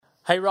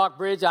Hey,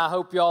 Rockbridge, I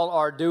hope y'all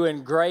are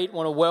doing great.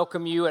 Want to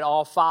welcome you at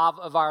all 5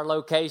 of our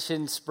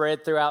locations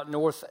spread throughout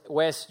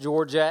northwest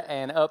Georgia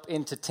and up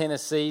into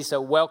Tennessee. So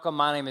welcome.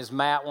 My name is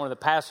Matt, one of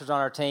the pastors on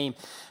our team.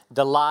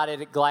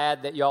 Delighted,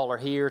 glad that y'all are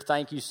here.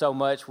 Thank you so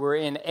much. We're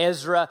in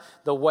Ezra,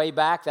 the way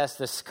back. That's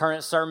the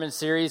current sermon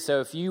series. So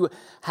if you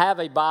have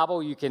a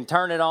Bible, you can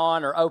turn it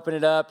on or open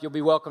it up. You'll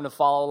be welcome to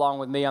follow along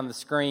with me on the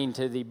screen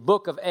to the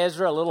book of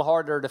Ezra, a little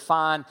harder to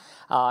find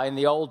in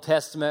the Old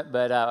Testament.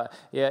 But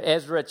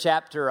Ezra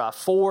chapter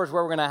 4 is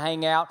where we're going to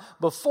hang out.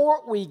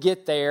 Before we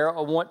get there,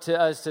 I want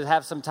us to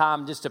have some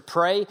time just to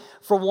pray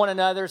for one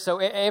another. So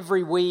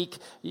every week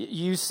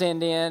you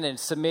send in and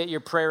submit your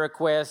prayer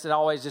requests. And I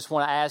always just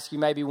want to ask you,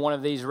 maybe one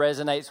of these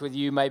resonates with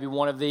you. Maybe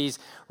one of these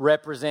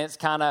represents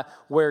kind of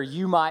where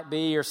you might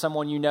be or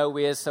someone you know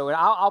is. So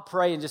I'll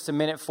pray in just a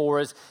minute for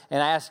us and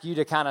ask you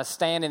to kind of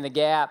stand in the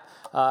gap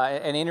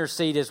and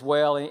intercede as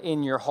well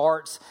in your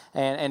hearts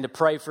and to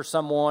pray for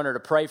someone or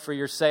to pray for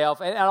yourself.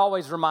 And I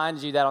always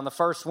remind you that on the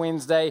first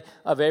Wednesday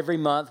of every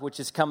month, which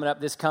is coming up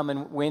this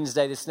coming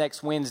Wednesday, this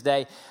next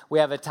Wednesday, we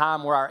have a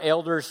time where our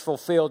elders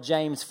fulfill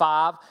James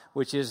 5,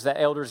 which is the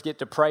elders get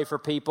to pray for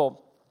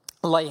people,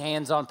 lay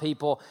hands on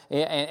people.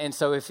 And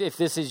so if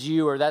this is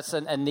you or that's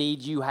a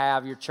need you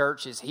have, your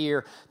church is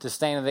here to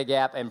stand in the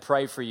gap and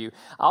pray for you.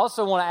 I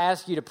also want to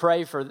ask you to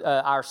pray for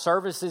our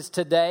services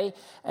today.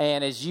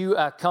 And as you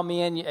come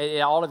in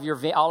all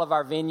of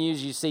our venues,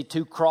 you see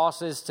 2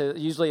 crosses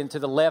usually to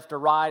the left or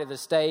right of the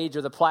stage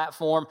or the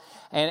platform.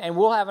 And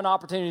we'll have an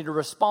opportunity to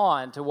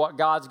respond to what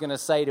God's going to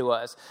say to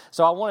us.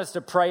 So I want us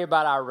to pray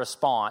about our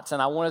response. And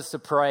I want us to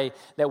pray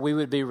that we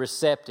would be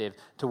receptive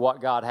to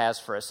what God has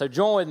for us. So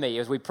join with me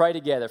as we pray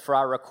together for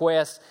our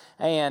requests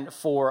and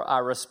for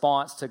our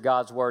response to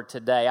God's word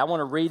today. I want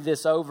to read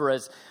this over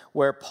as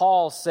where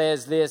Paul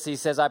says this. He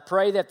says, I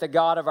pray that the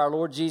God of our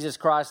Lord Jesus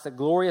Christ, the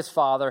glorious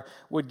Father,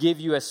 would give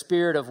you a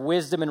spirit of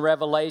wisdom and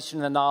revelation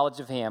in the knowledge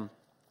of him.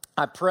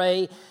 I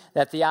pray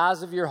that the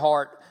eyes of your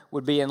heart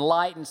would be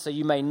enlightened so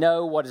you may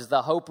know what is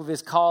the hope of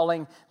his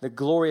calling, the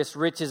glorious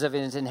riches of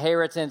his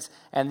inheritance,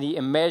 and the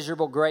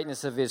immeasurable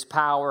greatness of his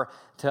power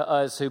to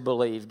us who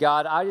believe.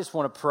 God, I just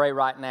want to pray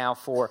right now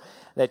for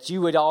that you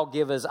would all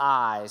give us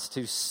eyes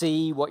to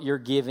see what you're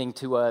giving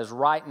to us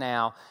right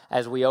now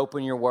as we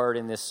open your word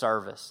in this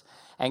service.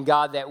 And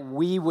God, that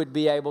we would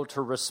be able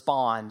to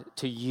respond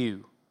to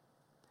you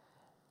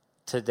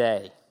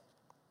today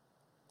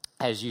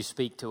as you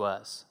speak to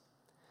us.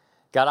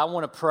 God, I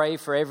want to pray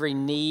for every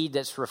need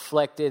that's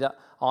reflected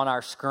on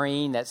our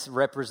screen, that's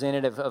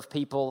representative of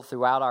people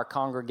throughout our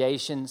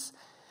congregations.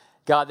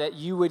 God, that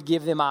you would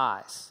give them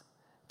eyes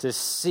to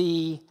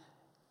see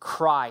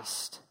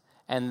Christ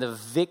and the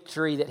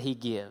victory that he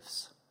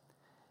gives.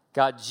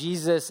 God,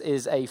 Jesus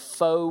is a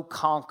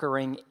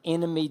foe-conquering,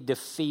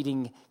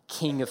 enemy-defeating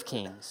King of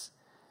Kings.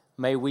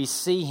 May we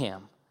see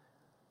him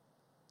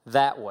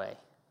that way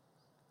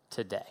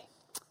today.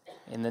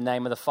 In the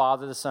name of the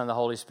Father, the Son, and the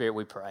Holy Spirit,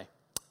 we pray.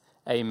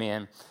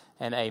 Amen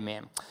and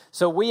amen.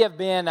 So we have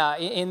been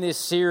in this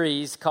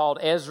series called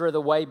Ezra, the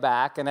Way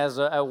Back. And as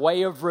a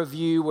way of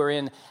review, we're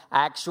in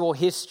actual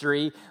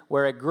history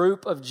where a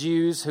group of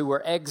Jews who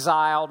were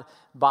exiled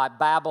by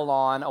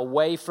Babylon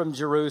away from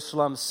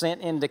Jerusalem,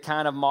 sent into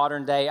kind of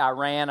modern day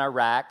Iran,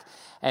 Iraq,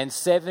 and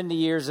 70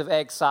 years of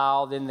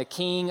exile. Then the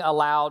king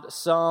allowed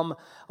some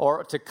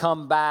to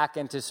come back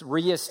and to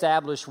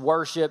reestablish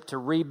worship, to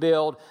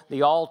rebuild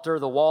the altar,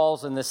 the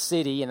walls, and the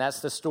city. And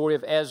that's the story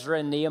of Ezra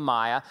and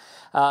Nehemiah,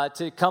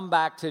 to come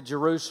back to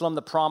Jerusalem,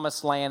 the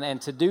promised land,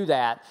 and to do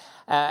that.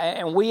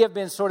 And we have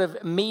been sort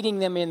of meeting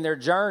them in their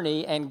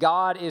journey, and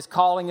God is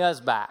calling us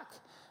back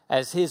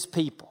as his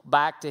people,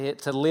 back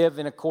to live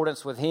in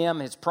accordance with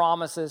him, his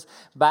promises,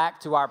 back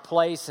to our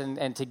place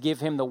and to give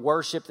him the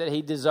worship that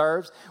he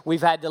deserves.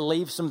 We've had to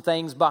leave some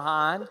things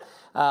behind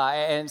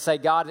and say,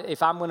 God,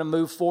 if I'm going to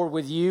move forward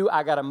with you,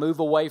 I got to move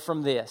away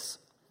from this.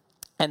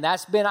 And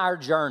that's been our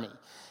journey.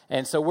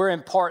 And so we're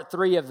in part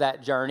 3 of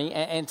that journey.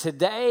 And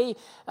today,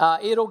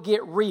 it'll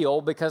get real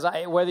because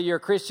whether you're a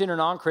Christian or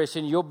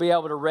non-Christian, you'll be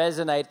able to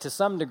resonate to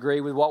some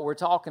degree with what we're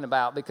talking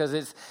about because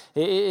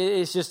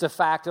it's just a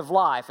fact of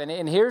life.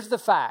 And here's the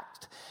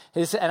fact.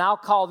 And I'll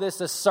call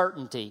this a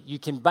certainty. You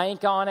can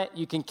bank on it.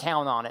 You can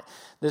count on it.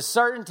 The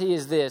certainty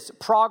is this.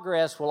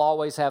 Progress will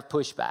always have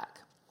pushback.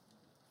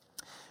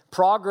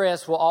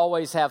 Progress will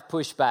always have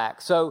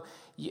pushback. So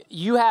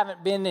you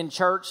haven't been in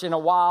church in a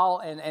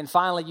while, and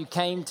finally you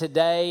came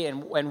today,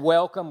 and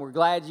welcome. We're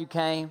glad you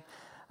came,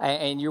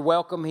 and you're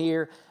welcome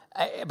here.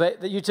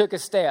 But you took a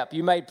step.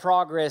 You made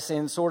progress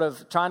in sort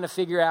of trying to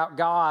figure out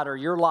God or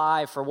your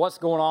life or what's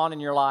going on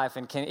in your life.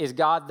 And is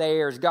God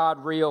there? Is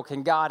God real?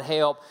 Can God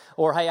help?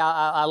 Or, hey,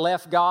 I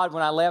left God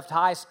when I left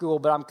high school,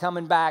 but I'm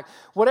coming back.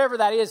 Whatever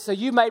that is. So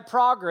you made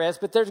progress,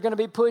 but there's going to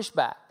be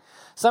pushback.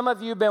 Some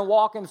of you have been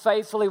walking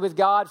faithfully with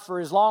God for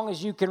as long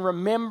as you can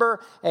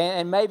remember,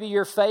 and maybe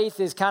your faith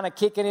is kind of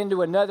kicking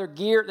into another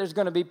gear. There's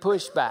going to be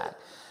pushback.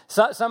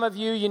 Some of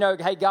you,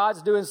 hey,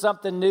 God's doing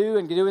something new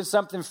and doing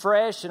something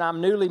fresh, and I'm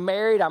newly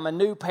married, I'm a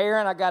new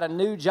parent, I got a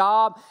new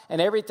job,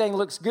 and everything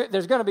looks good.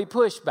 There's going to be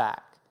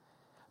pushback.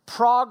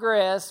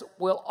 Progress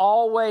will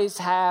always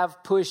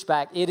have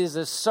pushback. It is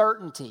a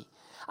certainty.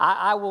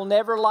 I will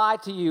never lie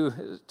to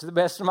you to the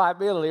best of my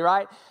ability,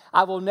 right?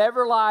 I will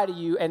never lie to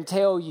you and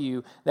tell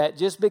you that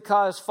just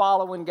because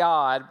following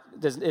God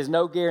is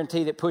no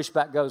guarantee that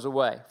pushback goes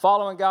away.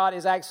 Following God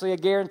is actually a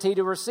guarantee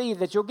to receive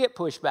that you'll get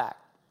pushback.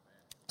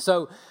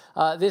 So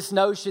this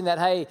notion that,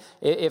 hey,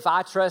 if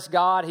I trust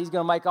God, He's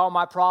going to make all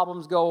my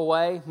problems go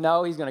away.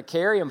 No, He's going to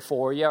carry them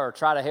for you or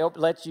try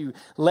to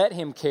let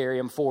Him carry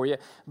them for you.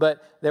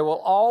 But there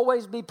will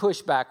always be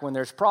pushback when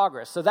there's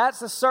progress. So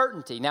that's a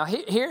certainty. Now,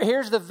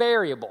 here's the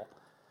variable.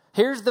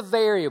 Here's the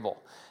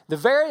variable. The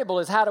variable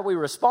is how do we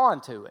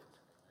respond to it?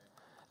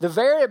 The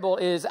variable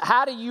is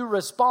how do you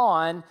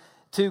respond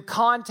to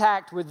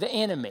contact with the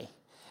enemy?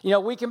 You know,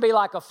 we can be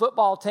like a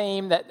football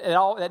team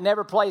that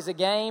never plays a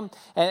game,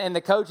 and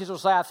the coaches will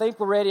say, I think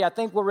we're ready,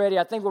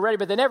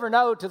 but they never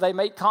know till they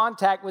make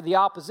contact with the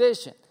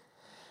opposition.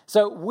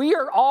 So we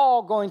are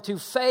all going to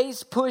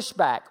face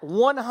pushback.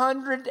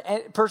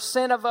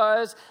 100% of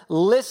us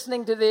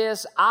listening to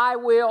this, I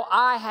will,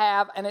 I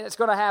have, and it's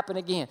going to happen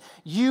again.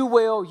 You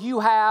will,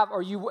 you have,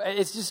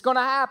 it's just going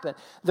to happen.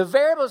 The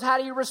variable is how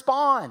do you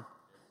respond?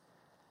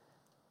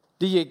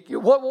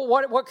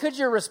 What could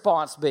your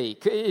response be?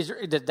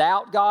 To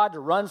doubt God, to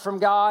run from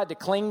God, to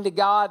cling to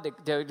God,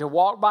 to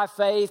walk by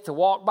faith, to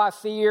walk by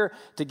fear,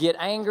 to get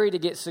angry, to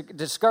get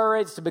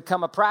discouraged, to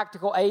become a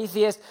practical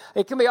atheist?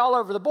 It can be all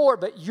over the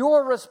board, but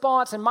your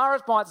response and my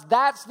response,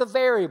 that's the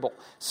variable.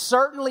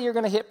 Certainly you're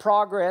going to hit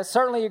progress.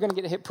 Certainly you're going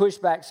to hit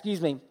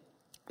pushback,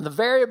 The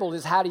variable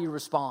is how do you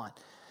respond?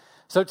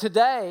 So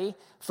today,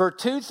 for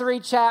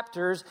 2-3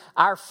 chapters,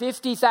 our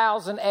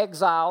 50,000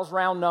 exiles,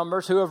 round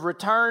numbers, who have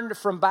returned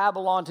from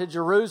Babylon to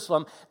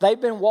Jerusalem,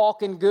 they've been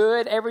walking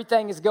good.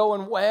 Everything is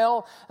going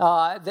well.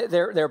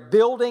 They're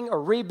building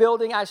or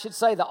rebuilding, I should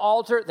say, the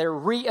altar. They're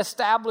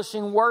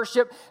reestablishing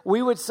worship.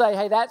 We would say,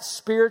 hey, that's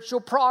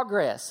spiritual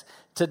progress.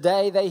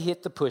 Today, they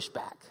hit the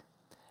pushback,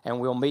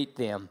 and we'll meet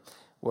them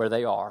where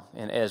they are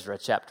in Ezra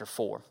chapter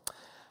 4.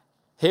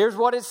 Here's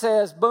what it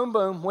says, boom,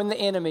 boom, when the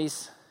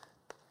enemies...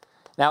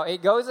 Now,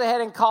 it goes ahead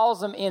and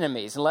calls them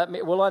enemies. And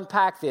we'll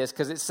unpack this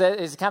because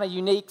it's kind of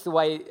unique the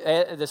way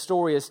the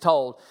story is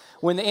told.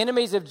 When the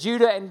enemies of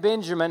Judah and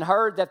Benjamin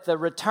heard that the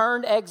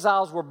returned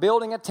exiles were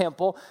building a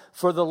temple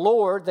for the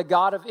Lord, the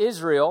God of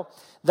Israel,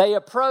 they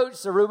approached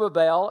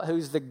Zerubbabel,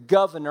 who's the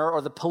governor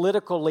or the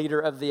political leader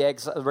of the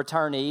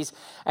returnees,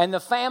 and the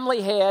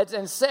family heads,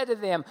 and said to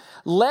them,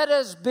 let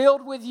us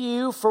build with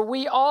you, for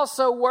we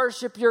also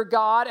worship your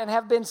God and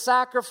have been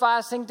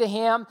sacrificing to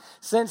him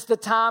since the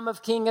time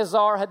of King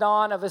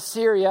Esarhaddon of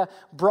Assyria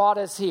brought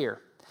us here.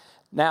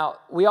 Now,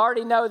 we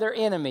already know they're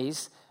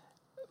enemies,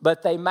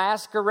 but they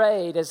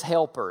masquerade as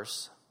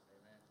helpers.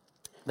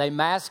 They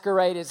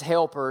masquerade as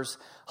helpers,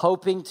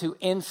 hoping to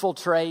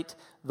infiltrate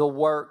the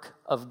work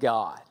of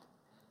God.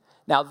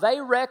 Now,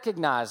 they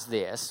recognize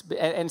this,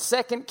 and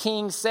 2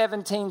 Kings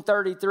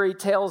 17:33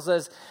 tells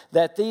us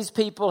that these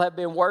people have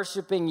been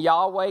worshiping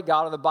Yahweh,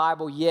 God of the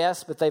Bible,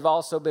 yes, but they've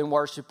also been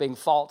worshiping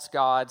false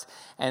gods,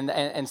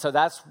 and so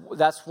that's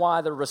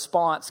why the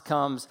response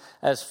comes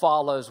as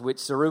follows, which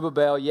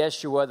Zerubbabel,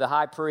 Yeshua, the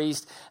high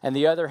priest, and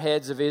the other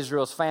heads of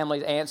Israel's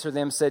families answered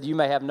them, said, you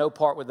may have no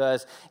part with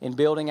us in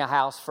building a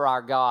house for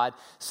our God,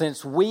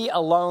 since we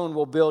alone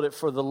will build it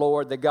for the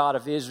Lord, the God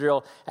of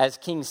Israel, as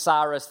King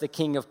Cyrus, the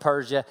king of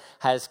Persia,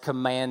 has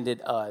commanded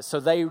us.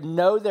 So they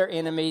know their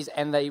enemies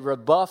and they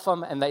rebuff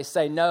them and they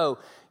say, no,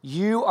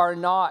 you are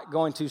not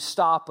going to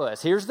stop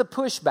us. Here's the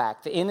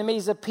pushback. The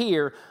enemies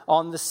appear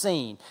on the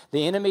scene.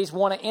 The enemies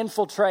want to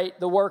infiltrate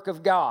the work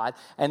of God,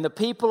 and the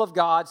people of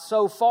God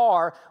so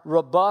far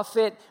rebuff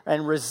it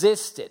and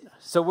resist it.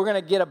 So we're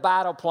going to get a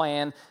battle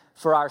plan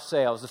for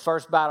ourselves. The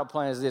first battle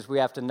plan is this: we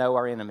have to know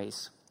our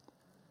enemies.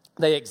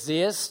 They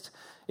exist.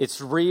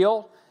 It's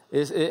real.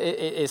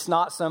 It's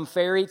not some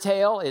fairy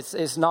tale.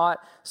 It's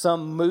not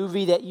some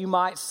movie that you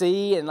might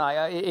see, and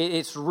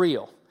it's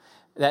real.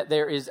 That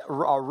there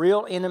are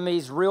real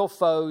enemies, real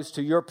foes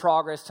to your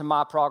progress, to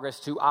my progress,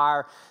 to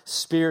our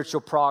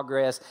spiritual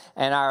progress.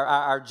 And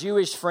our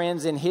Jewish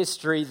friends in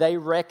history, they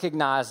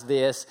recognize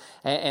this,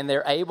 and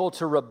they're able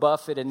to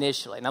rebuff it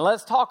initially. Now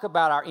let's talk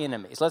about our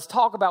enemies. Let's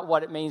talk about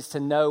what it means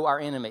to know our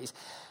enemies.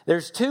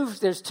 There's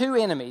two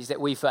enemies that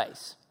we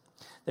face.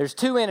 There's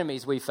two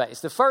enemies we face.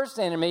 The first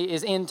enemy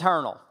is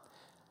internal.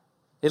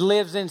 It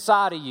lives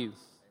inside of you.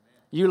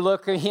 You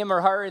look at him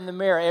or her in the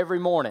mirror every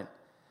morning,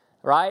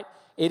 right?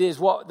 It is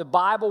what the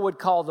Bible would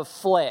call the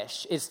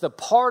flesh. It's the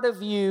part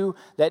of you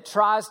that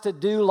tries to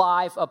do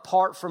life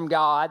apart from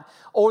God,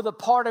 or the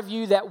part of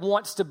you that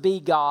wants to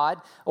be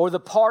God, or the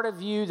part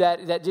of you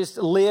that just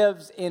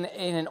lives in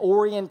an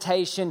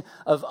orientation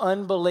of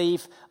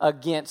unbelief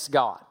against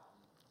God.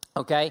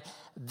 Okay?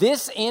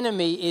 This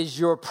enemy is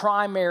your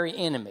primary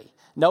enemy.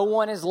 No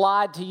one has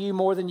lied to you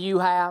more than you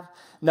have.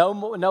 No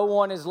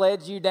one has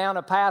led you down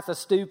a path of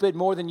stupid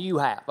more than you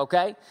have,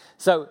 okay?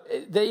 So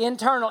the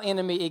internal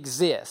enemy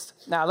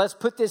exists. Now, let's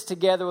put this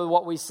together with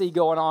what we see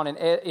going on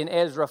in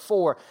Ezra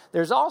 4.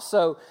 There's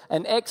also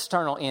an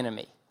external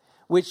enemy.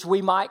 which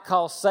we might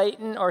call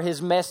Satan or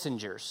his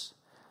messengers.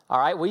 All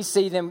right, we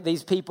see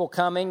these people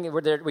coming,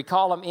 we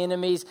call them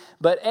enemies,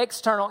 but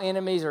external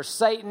enemies are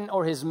Satan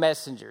or his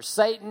messengers,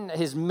 Satan,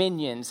 his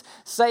minions,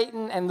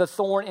 Satan and the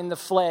thorn in the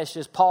flesh,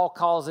 as Paul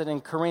calls it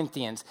in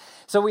Corinthians.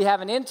 So we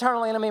have an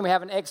internal enemy and we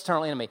have an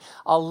external enemy.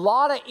 A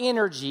lot of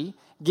energy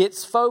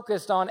gets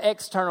focused on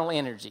external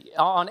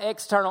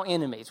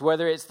enemies,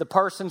 whether it's the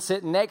person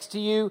sitting next to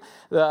you,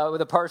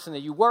 the person that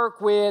you work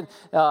with,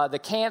 the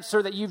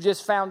cancer that you've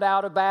just found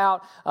out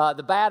about,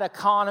 the bad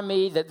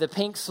economy, the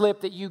pink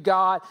slip that you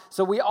got.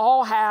 So we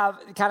all have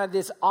kind of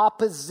this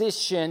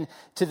opposition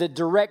to the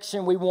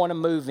direction we want to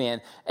move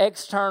in,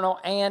 external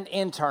and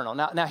internal.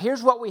 Now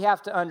here's what we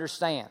have to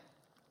understand.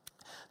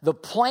 The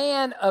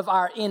plan of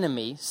our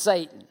enemy,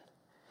 Satan,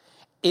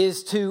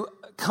 is to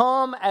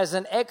come as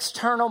an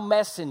external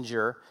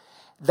messenger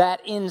that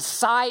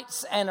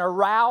incites and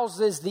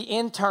arouses the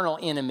internal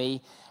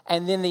enemy,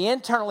 and then the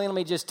internal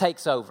enemy just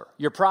takes over.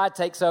 Your pride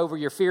takes over,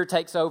 your fear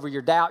takes over,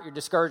 your doubt, your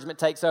discouragement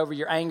takes over,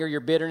 your anger, your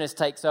bitterness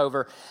takes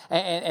over,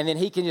 and then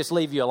he can just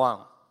leave you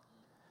alone.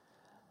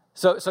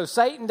 So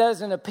Satan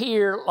doesn't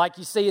appear like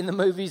you see in the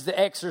movies The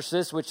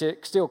Exorcist, which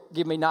still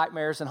give me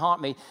nightmares and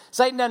haunt me.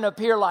 Satan doesn't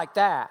appear like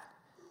that.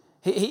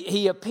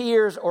 He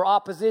appears, or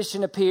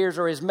opposition appears,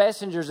 or his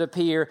messengers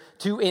appear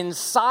to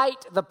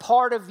incite the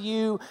part of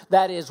you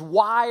that is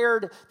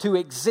wired to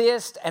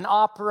exist and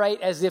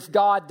operate as if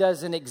God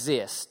doesn't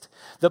exist.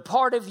 The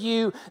part of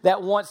you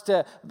that wants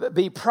to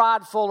be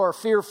prideful or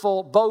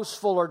fearful,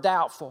 boastful or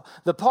doubtful.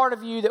 The part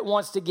of you that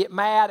wants to get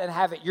mad and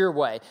have it your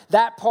way.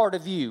 That part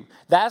of you.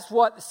 That's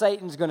what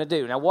Satan's going to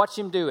do. Now watch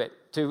him do it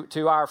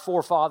to our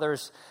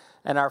forefathers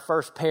and our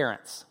first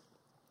parents.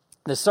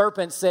 The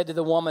serpent said to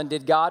the woman,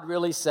 did God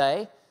really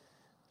say?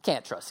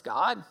 Can't trust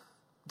God.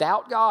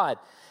 Doubt God.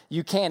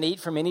 You can't eat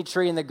from any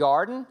tree in the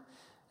garden.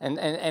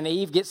 And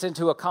Eve gets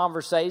into a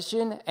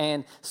conversation,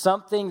 and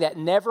something that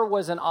never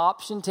was an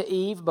option to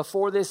Eve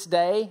before this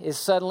day is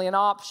suddenly an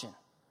option.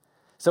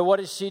 So what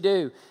does she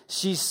do?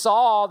 She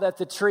saw that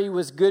the tree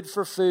was good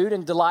for food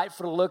and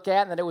delightful to look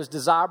at, and that it was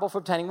desirable for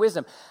obtaining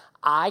wisdom.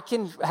 I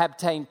can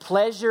obtain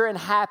pleasure and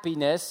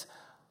happiness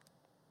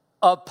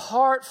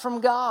apart from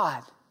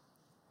God.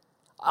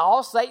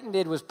 All Satan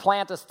did was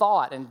plant a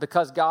thought, and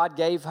because God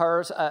gave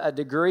her a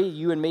degree,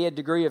 you and me a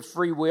degree of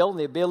free will and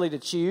the ability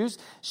to choose,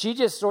 she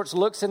just sort of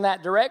looks in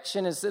that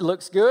direction and it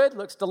looks good,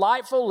 looks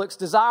delightful, looks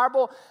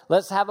desirable,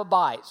 let's have a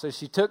bite. So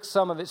she took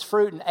some of its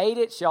fruit and ate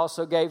it. She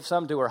also gave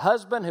some to her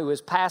husband, who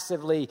was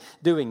passively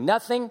doing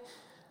nothing,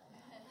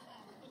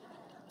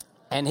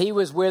 and he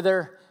was with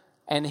her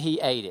and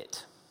he ate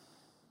it.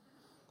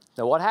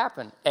 So what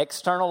happened?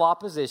 External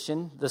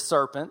opposition, the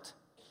serpent,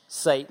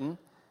 Satan.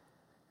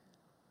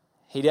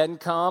 He doesn't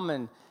come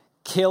and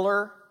kill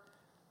her.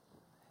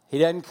 He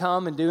doesn't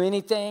come and do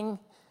anything.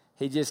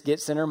 He just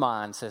gets in her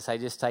mind and says, hey,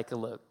 just take a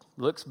look.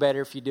 Looks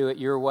better if you do it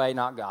your way,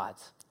 not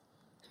God's.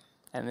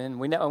 And then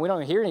we don't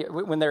even hear any,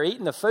 when they're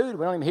eating the food,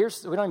 we don't even hear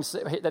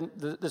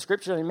the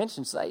scripture doesn't even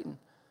mention Satan.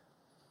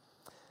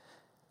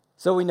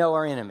 So we know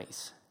our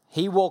enemies.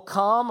 He will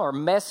come, or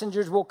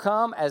messengers will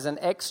come as an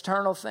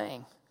external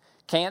thing.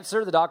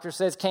 Cancer, the doctor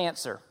says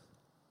cancer.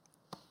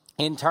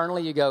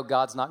 Internally you go,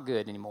 God's not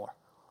good anymore.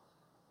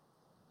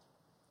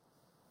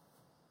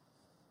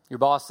 Your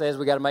boss says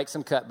we got to make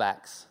some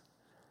cutbacks.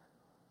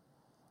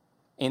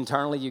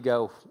 Internally you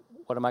go,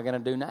 what am I going to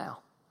do now?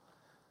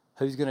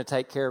 Who's going to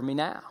take care of me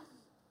now?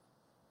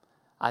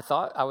 I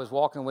thought I was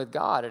walking with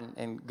God,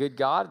 and good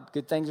God,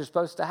 good things are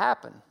supposed to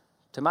happen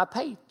to my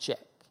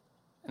paycheck.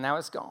 And now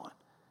it's gone.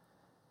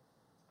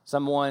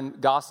 Someone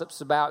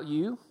gossips about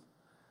you.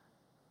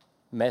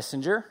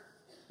 Messenger,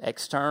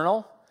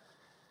 external.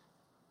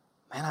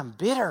 Man, I'm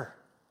bitter.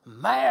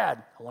 I'm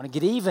mad. I want to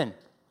get even.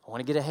 I want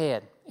to get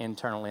ahead.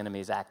 Internal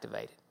enemy is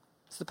activated.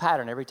 It's the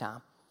pattern every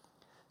time.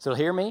 So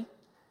hear me.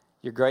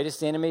 Your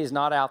greatest enemy is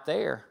not out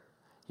there.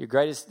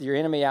 Your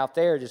enemy out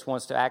there just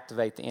wants to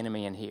activate the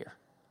enemy in here.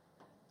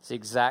 It's the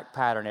exact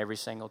pattern every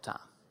single time.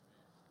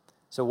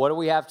 So what do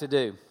we have to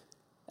do?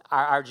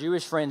 Our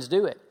Jewish friends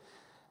do it.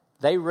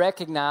 They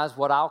recognize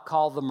what I'll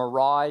call the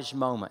mirage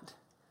moment.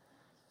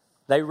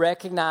 They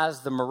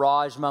recognize the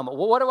mirage moment.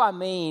 Well, what do I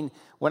mean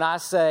when I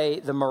say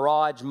the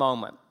mirage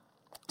moment?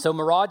 So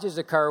mirages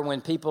occur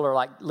when people are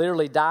like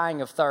literally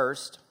dying of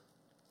thirst,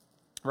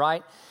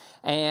 right?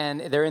 And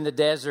they're in the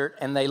desert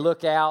and they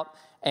look out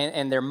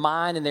and their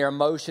mind and their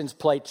emotions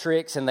play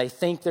tricks, and they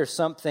think there's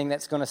something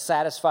that's going to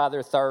satisfy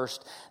their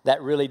thirst that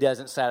really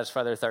doesn't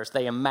satisfy their thirst.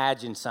 They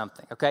imagine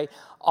something, okay?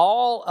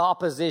 All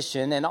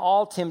opposition and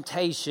all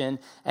temptation,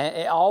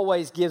 it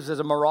always gives us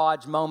a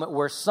mirage moment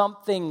where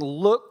something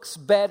looks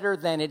better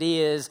than it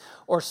is,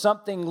 or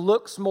something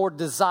looks more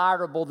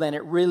desirable than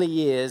it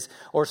really is,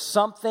 or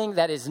something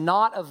that is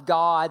not of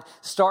God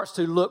starts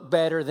to look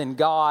better than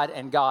God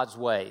and God's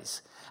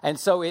ways. And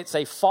so it's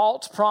a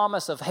false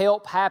promise of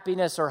help,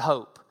 happiness, or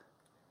hope.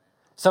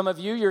 Some of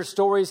you, your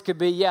stories could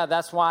be, yeah,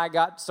 that's why I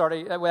got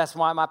started. That's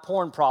why my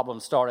porn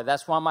problem started.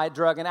 That's why my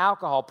drug and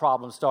alcohol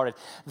problem started.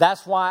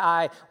 That's why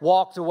I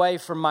walked away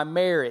from my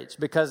marriage,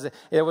 because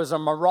it was a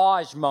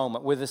mirage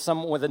moment with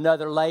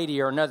another lady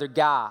or another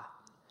guy.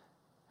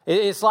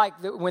 It's like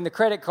when the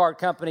credit card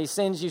company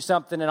sends you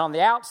something, and on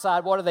the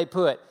outside, what do they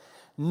put?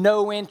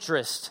 No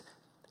interest,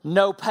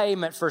 no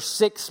payment for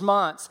 6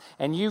 months,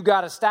 and you've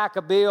got a stack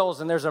of bills,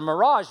 and there's a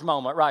mirage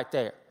moment right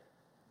there.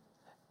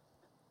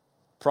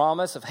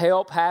 Promise of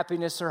help,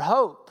 happiness, or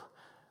hope,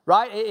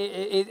 right?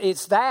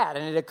 It's that,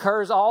 and it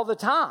occurs all the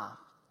time.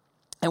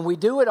 And we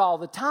do it all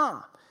the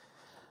time.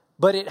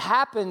 But it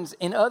happens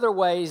in other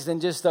ways than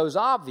just those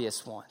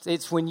obvious ones.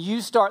 It's when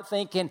you start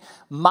thinking,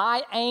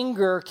 my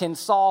anger can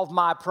solve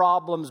my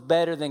problems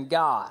better than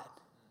God.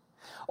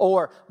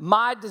 Or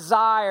my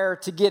desire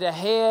to get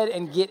ahead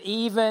and get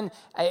even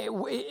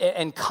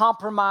and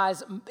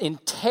compromise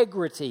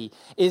integrity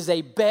is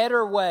a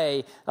better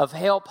way of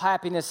help,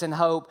 happiness, and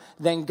hope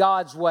than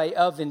God's way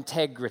of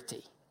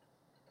integrity.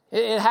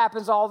 It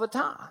happens all the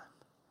time.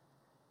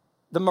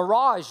 The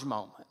mirage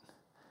moment.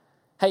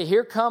 Hey,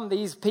 here come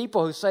these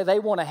people who say they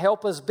want to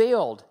help us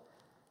build.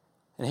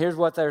 And here's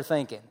what they're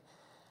thinking.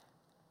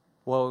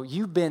 Well,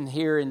 you've been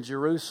here in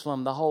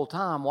Jerusalem the whole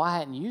time. Why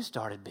hadn't you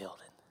started building?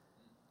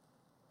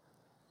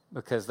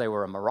 Because they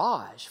were a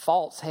mirage,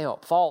 false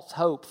help, false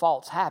hope,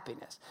 false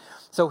happiness.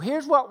 So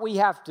here's what we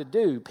have to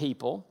do,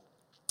 people,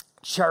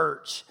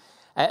 church,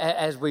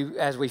 as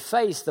we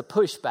face the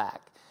pushback.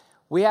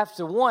 We have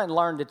to, one,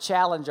 learn to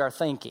challenge our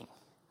thinking.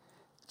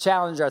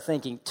 Challenge our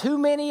thinking. Too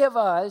many of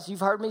us,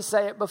 you've heard me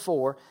say it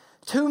before,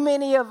 too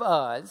many of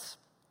us,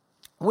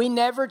 we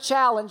never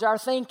challenge our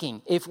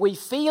thinking. If we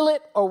feel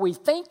it or we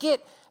think it,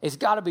 it's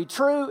got to be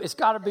true, it's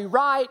got to be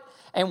right,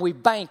 and we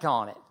bank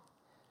on it.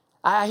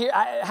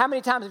 How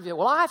many times have you said,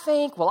 well, I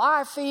think, well,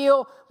 I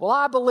feel, well,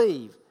 I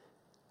believe.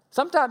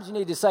 Sometimes you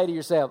need to say to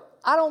yourself,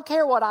 I don't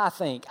care what I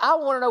think. I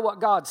want to know what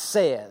God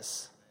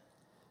says.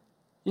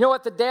 You know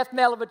what the death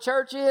knell of a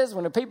church is?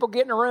 When the people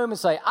get in a room and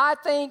say, I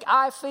think,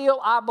 I feel,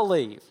 I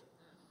believe.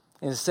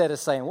 Instead of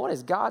saying, what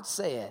has God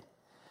said?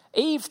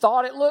 Eve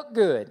thought it looked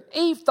good.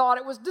 Eve thought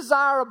it was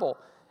desirable.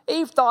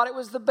 Eve thought it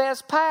was the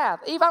best path.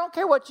 Eve, I don't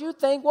care what you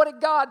think. What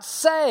did God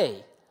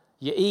say?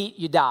 You eat,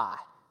 you die.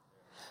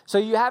 So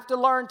you have to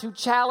learn to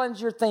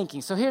challenge your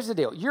thinking. So here's the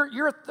deal.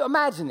 You're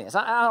imagine this.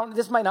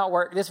 This may not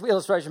work. This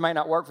illustration may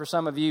not work for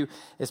some of you,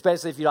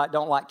 especially if you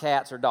don't like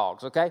cats or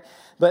dogs, okay?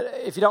 But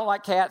if you don't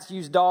like cats,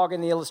 use dog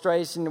in the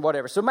illustration,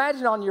 whatever. So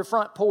imagine on your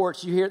front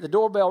porch, you hear the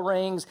doorbell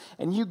rings,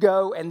 and you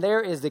go, and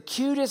there is the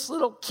cutest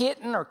little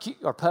kitten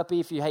or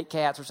puppy if you hate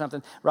cats or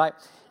something, right?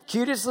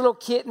 Cutest little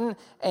kitten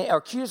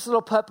or cutest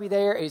little puppy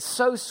there. It's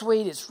so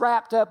sweet. It's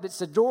wrapped up. It's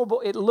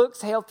adorable. It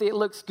looks healthy. It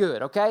looks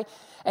good, okay?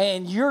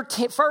 And your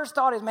first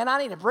thought is, man, I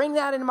need to bring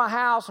that into my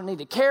house. I need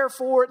to care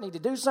for it. Need to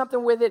do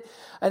something with it.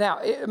 And now,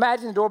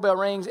 imagine the doorbell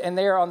rings, and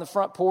there on the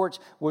front porch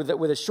with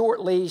a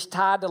short leash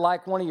tied to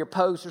like one of your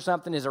posts or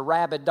something is a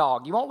rabid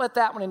dog. You won't let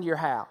that one into your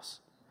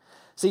house.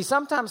 See,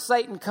 sometimes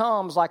Satan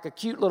comes like a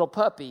cute little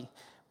puppy.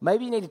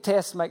 Maybe you need to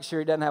test to make sure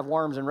he doesn't have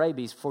worms and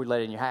rabies before you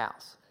let it in your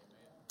house.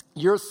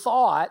 Your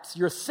thoughts,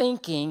 your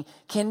thinking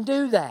can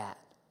do that.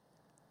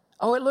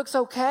 Oh, it looks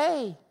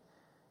okay.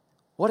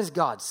 What has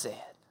God said?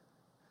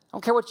 I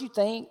don't care what you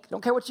think.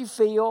 Don't care what you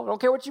feel. Don't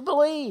care what you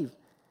believe.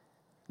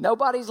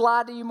 Nobody's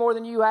lied to you more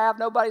than you have.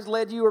 Nobody's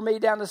led you or me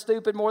down the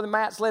stupid more than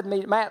Matt's led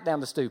Matt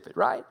down the stupid,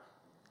 right?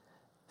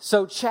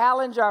 So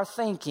challenge our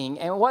thinking.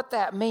 And what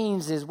that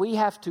means is we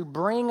have to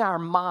bring our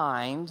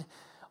mind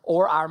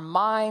or our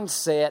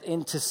mindset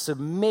into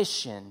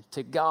submission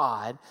to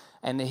God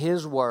and to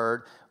His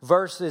Word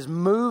versus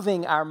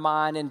moving our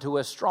mind into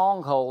a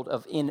stronghold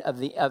of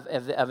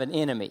an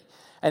enemy.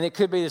 And it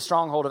could be the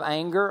stronghold of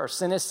anger or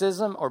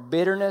cynicism or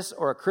bitterness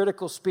or a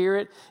critical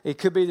spirit. It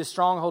could be the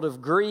stronghold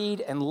of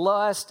greed and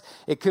lust.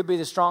 It could be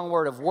the strong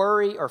word of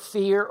worry or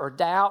fear or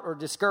doubt or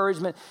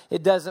discouragement.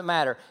 It doesn't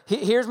matter.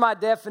 Here's my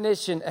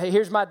definition.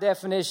 Here's my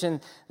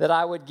definition that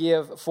I would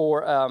give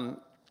for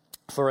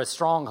a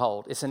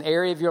stronghold. It's an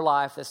area of your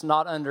life that's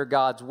not under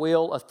God's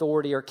will,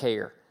 authority, or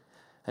care.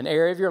 An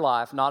area of your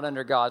life not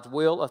under God's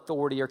will,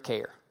 authority, or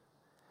care.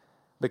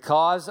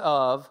 Because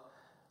of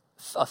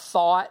a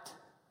thought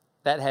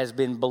that has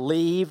been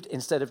believed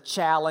instead of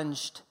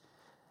challenged,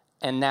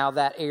 and now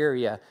that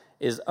area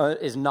is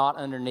not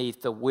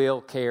underneath the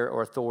will, care,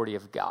 or authority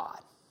of God.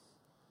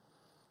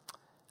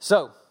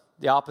 So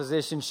the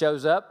opposition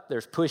shows up.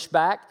 There's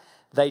pushback.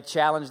 They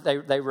challenge.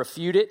 They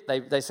refute it.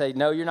 They say,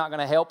 no, you're not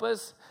going to help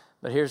us.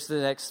 But here's the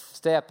next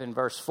step in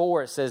verse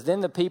 4. It says, then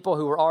the people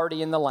who were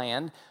already in the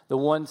land, the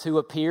ones who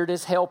appeared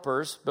as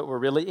helpers but were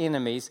really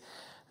enemies,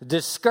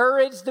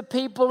 discouraged the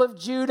people of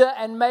Judah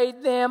and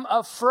made them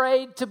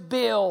afraid to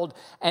build.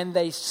 And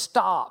they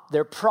stopped.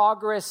 Their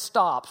progress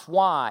stops.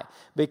 Why?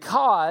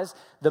 Because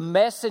the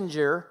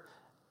messenger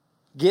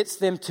gets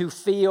them to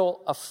feel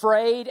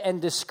afraid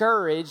and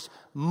discouraged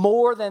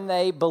more than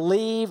they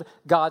believe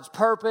God's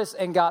purpose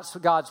and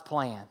God's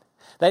plan.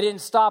 They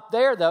didn't stop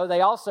there, though.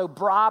 They also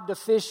bribed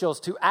officials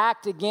to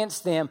act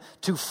against them,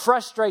 to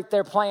frustrate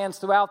their plans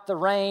throughout the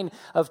reign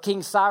of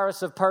King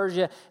Cyrus of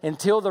Persia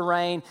until the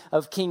reign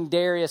of King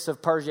Darius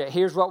of Persia.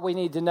 Here's what we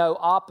need to know.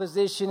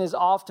 Opposition is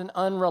often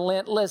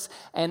unrelentless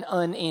and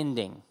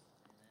unending.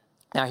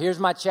 Now, here's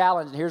my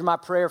challenge, and here's my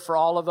prayer for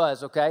all of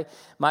us, okay?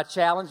 My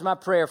challenge, my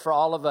prayer for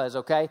all of us,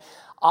 okay?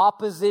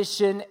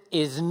 Opposition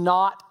is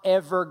not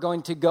ever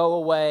going to go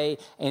away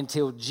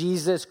until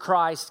Jesus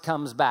Christ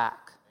comes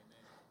back.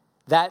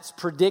 That's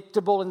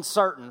predictable and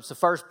certain. It's the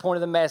first point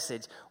of the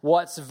message.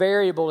 What's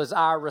variable is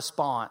our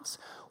response.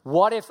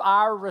 What if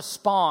our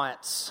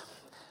response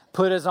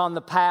put us on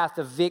the path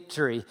of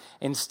victory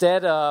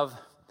instead of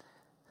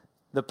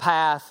the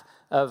path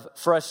of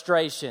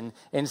frustration,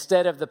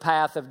 instead of the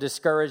path of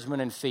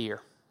discouragement and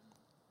fear?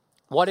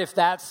 What if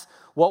that's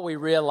what we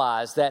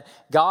realize, that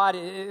God,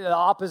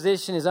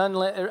 opposition is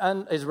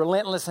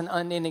relentless and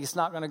unending. It's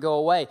not going to go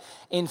away.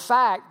 In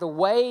fact, the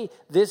way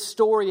this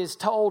story is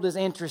told is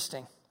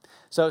interesting.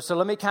 So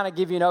let me kind of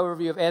give you an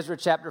overview of Ezra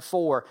chapter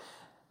 4.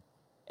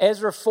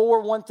 Ezra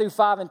 4, 1 through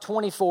 5 and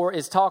 24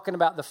 is talking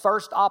about the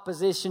first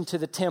opposition to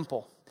the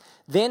temple.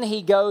 Then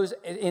he goes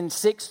in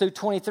 6 through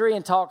 23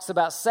 and talks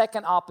about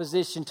second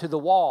opposition to the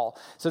wall.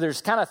 So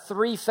there's kind of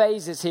three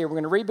phases here. We're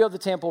going to rebuild the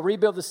temple,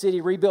 rebuild the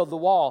city, rebuild the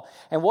wall.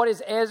 And what is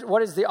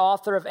the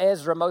author of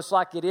Ezra, most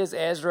likely it is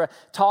Ezra,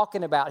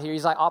 talking about here?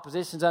 He's like,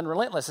 opposition's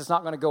unrelentless. It's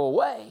not going to go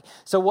away.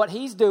 So what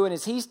he's doing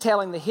is he's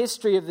telling the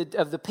history of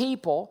the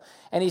people.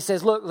 And he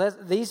says,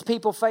 look, these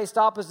people faced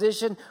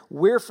opposition.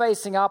 We're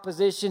facing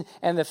opposition.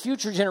 And the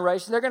future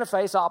generation, they're going to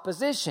face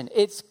opposition.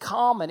 It's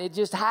common. It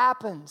just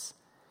happens.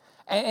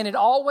 And it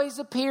always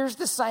appears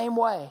the same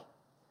way.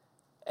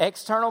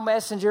 External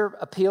messenger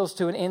appeals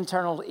to an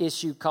internal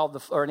issue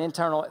an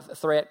internal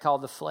threat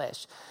called the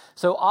flesh.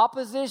 So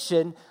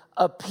opposition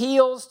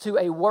appeals to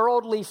a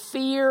worldly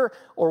fear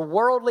or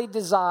worldly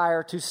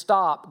desire to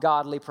stop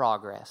godly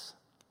progress.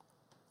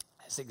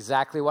 That's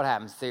exactly what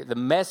happens. The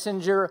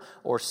messenger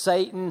or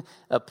Satan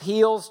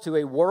appeals to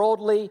a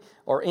worldly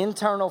or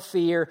internal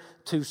fear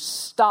to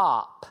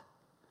stop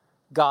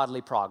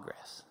godly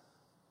progress.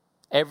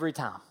 Every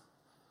time.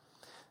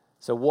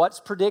 So what's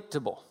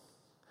predictable?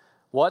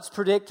 What's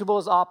predictable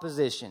is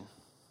opposition.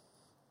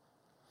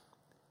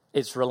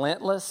 It's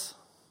relentless.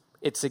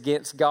 It's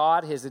against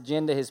God, His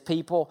agenda, His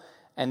people,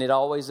 and it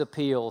always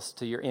appeals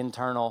to your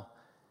internal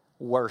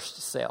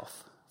worst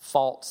self,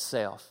 false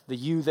self, the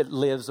you that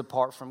lives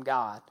apart from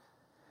God.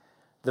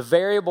 The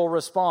variable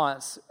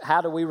response,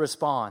 how do we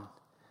respond?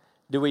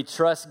 Do we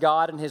trust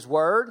God and His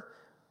Word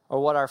or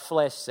what our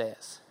flesh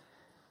says?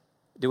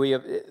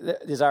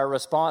 Is our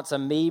response a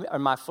me or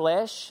my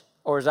flesh?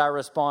 Or is our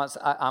response,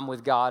 I'm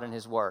with God and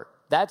His Word?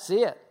 That's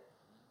it.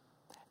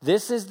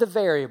 This is the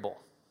variable.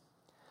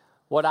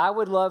 What I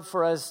would love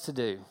for us to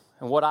do,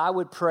 and what I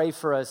would pray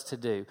for us to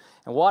do,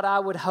 and what I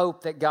would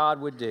hope that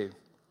God would do,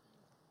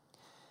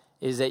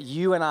 is that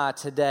you and I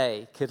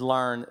today could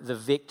learn the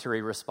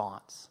victory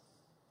response.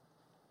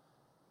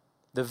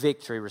 The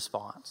victory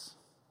response.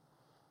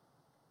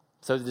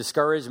 So the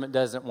discouragement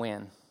doesn't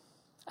win.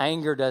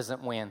 Anger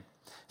doesn't win.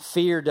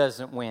 Fear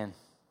doesn't win.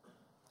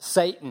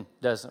 Satan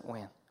doesn't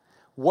win.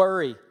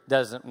 Worry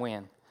doesn't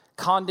win.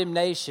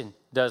 Condemnation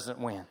doesn't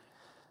win.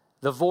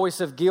 The voice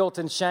of guilt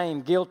and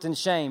shame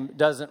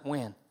doesn't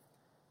win.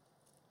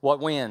 What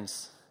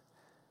wins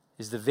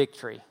is the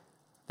victory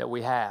that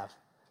we have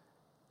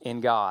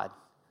in God,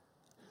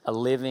 a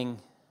living,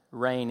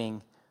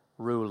 reigning,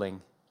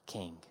 ruling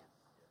King.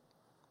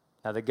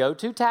 Now, the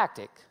go-to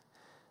tactic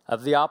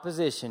of the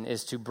opposition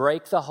is to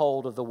break the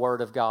hold of the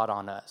Word of God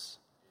on us.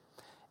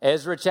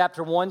 Ezra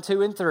chapter 1,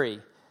 2, and 3.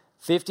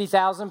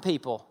 50,000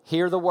 people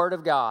hear the Word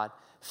of God.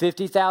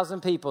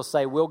 50,000 people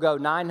say, we'll go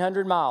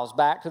 900 miles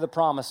back to the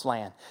promised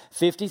land.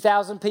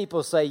 50,000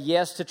 people say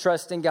yes to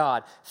trusting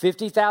God.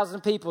 50,000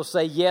 people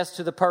say yes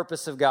to the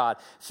purpose of God.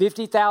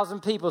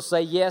 50,000 people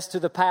say yes to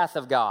the path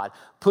of God.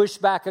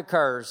 Pushback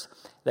occurs.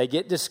 They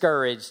get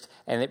discouraged,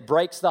 and it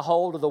breaks the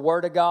hold of the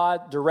Word of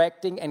God,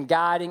 directing and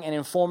guiding and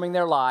informing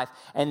their life,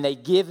 and they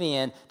give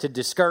in to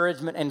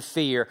discouragement and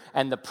fear,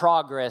 and the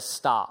progress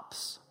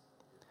stops.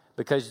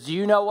 Because do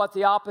you know what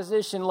the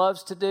opposition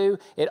loves to do?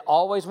 It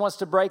always wants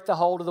to break the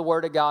hold of the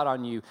Word of God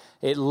on you.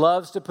 It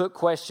loves to put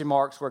question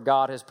marks where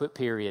God has put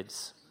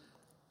periods.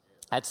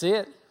 That's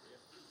it.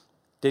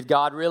 Did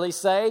God really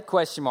say?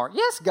 Question mark.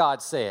 Yes,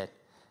 God said.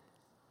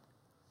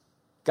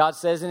 God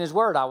says in His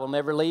Word, I will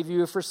never leave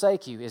you or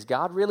forsake you. Is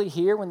God really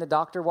here when the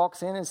doctor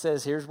walks in and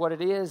says, here's what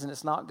it is and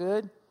it's not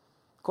good?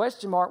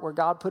 Question mark where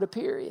God put a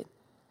period.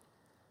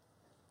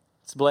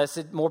 It's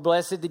more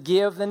blessed to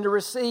give than to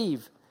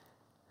receive.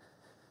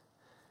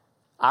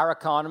 Our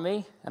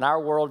economy and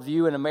our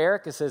worldview in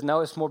America says, no,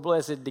 it's more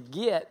blessed to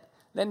get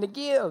than to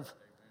give.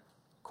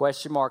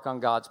 Question mark on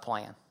God's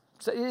plan.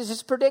 So it's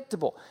just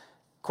predictable.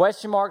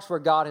 Question marks where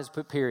God has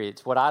put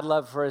periods. What I'd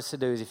love for us to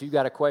do is if you've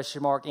got a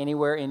question mark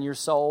anywhere in your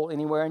soul,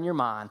 anywhere in your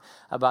mind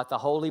about the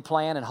holy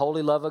plan and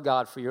holy love of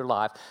God for your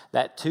life,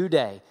 that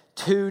today,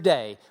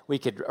 we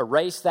could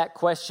erase that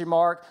question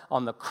mark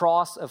on the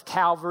cross of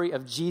Calvary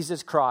of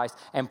Jesus Christ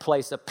and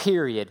place a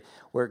period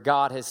where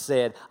God has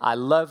said, I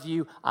love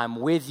you,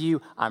 I'm with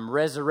you, I'm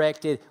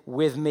resurrected,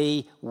 with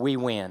me, we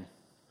win. Amen.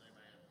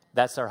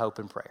 That's our hope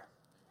and prayer.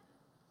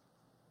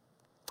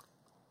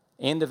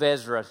 End of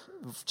Ezra,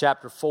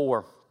 chapter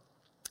 4.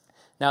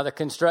 Now the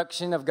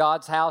construction of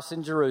God's house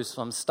in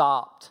Jerusalem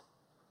stopped,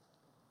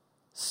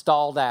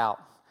 stalled out,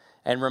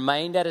 and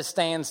remained at a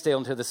standstill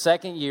until the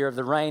second year of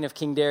the reign of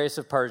King Darius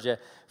of Persia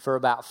for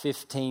about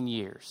 15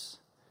 years.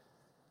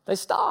 They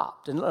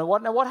stopped. And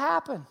what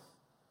happened?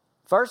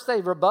 First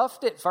they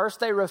rebuffed it. First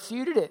they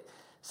refuted it.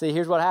 See,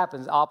 here's what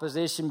happens.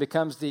 Opposition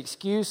becomes the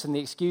excuse, and the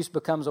excuse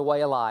becomes a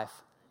way of life.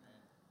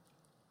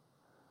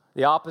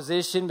 The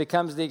opposition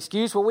becomes the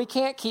excuse. Well, we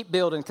can't keep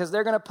building because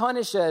they're going to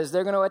punish us.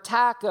 They're going to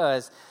attack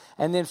us.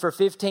 And then for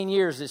 15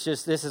 years, it's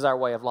just, this is our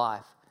way of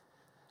life.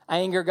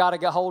 Anger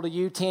got a hold of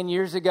you 10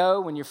 years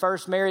ago when your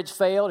first marriage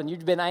failed, and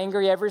you've been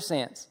angry ever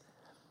since.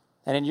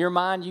 And in your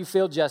mind, you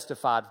feel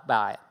justified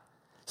by it.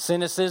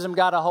 Cynicism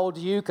got a hold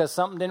of you because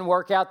something didn't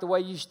work out the way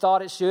you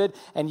thought it should,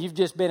 and you've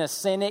just been a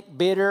cynic,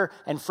 bitter,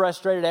 and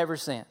frustrated ever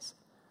since.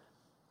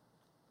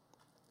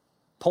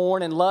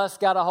 Porn and lust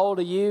got a hold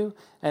of you,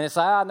 and it's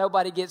like,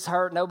 nobody gets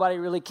hurt, nobody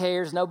really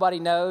cares, nobody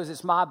knows,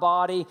 it's my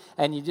body,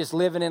 and you're just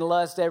living in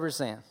lust ever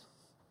since.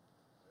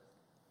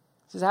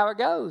 This is how it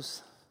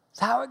goes. It's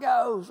how it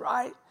goes,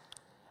 right?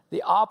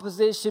 The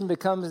opposition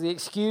becomes the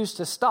excuse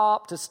to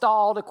stop, to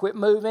stall, to quit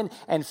moving,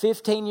 and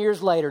 15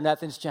 years later,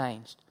 nothing's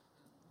changed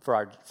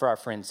for our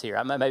friends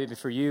here. Maybe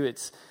for you,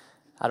 it's,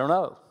 I don't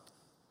know.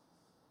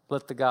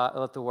 Let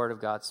the word of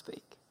God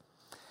speak.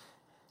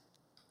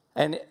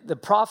 And the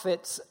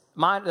prophets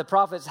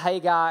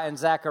Haggai and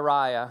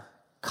Zechariah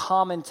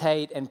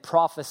commentate and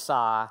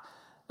prophesy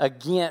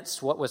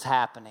against what was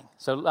happening.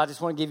 So I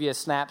just want to give you a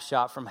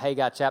snapshot from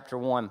Haggai chapter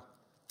 1.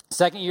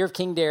 Second year of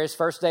King Darius,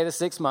 first day of the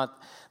 6th month.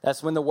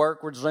 That's when the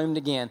work resumed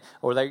again,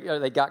 or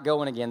they got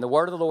going again. The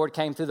word of the Lord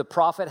came through the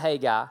prophet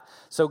Haggai.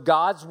 So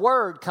God's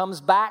word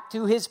comes back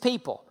to his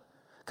people.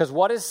 Because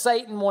what does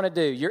Satan want to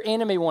do? Your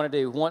enemy want to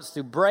do? Wants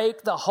to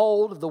break the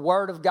hold of the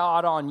word of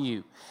God on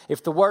you.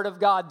 If the word of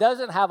God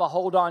doesn't have a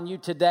hold on you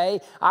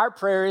today, our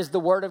prayer is the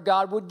word of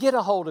God would get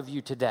a hold of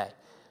you today.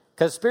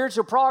 Because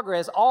spiritual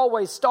progress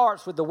always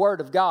starts with the word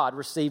of God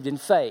received in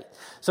faith.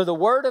 So the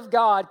word of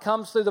God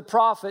comes through the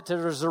prophet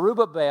to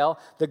Zerubbabel,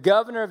 the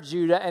governor of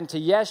Judah, and to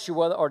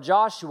Yeshua or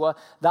Joshua,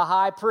 the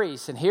high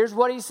priest. And here's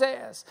what he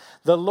says.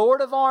 The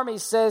Lord of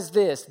armies says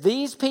this.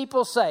 These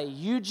people say,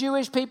 you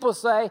Jewish people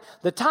say,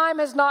 the time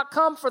has not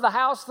come for the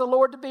house of the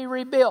Lord to be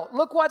rebuilt.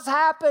 Look what's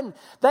happened.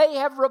 They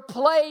have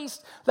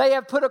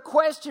put a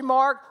question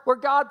mark where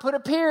God put a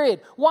period.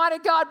 Why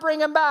did God bring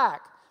them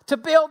back? To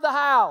build the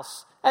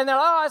house. And they're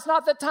like, it's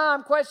not the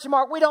time, question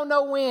mark. We don't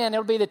know when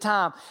it'll be the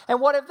time. And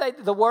what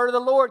if the word of the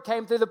Lord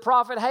came through the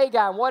prophet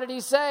Haggai? And what did he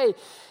say?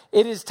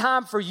 It is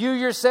time for you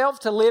yourself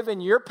to live in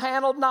your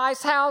paneled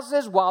nice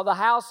houses while the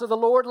house of the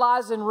Lord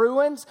lies in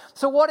ruins.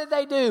 So what did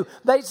they do?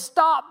 They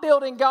stopped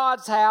building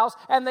God's house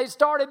and they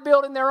started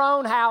building their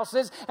own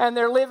houses, and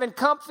they're living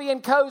comfy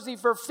and cozy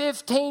for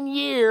 15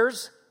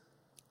 years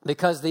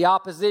because the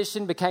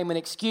opposition became an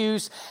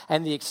excuse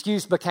and the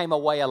excuse became a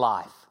way of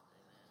life.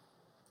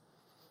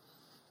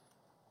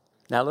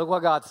 Now look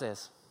what God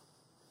says.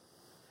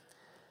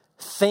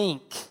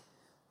 Think,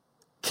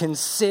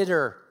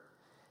 consider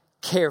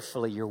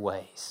carefully your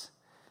ways.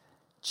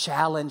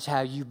 Challenge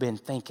how you've been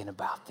thinking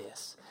about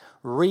this.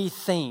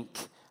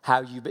 Rethink how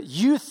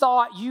you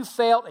thought, you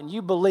felt, and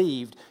you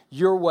believed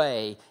your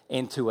way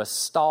into a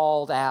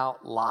stalled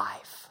out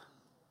life.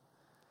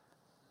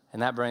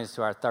 And that brings us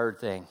to our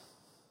third thing.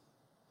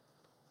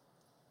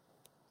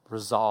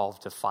 Resolve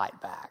to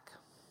fight back.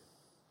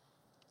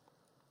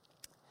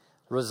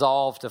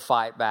 Resolve to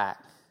fight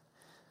back.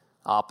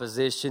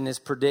 Opposition is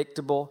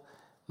predictable.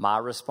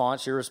 Your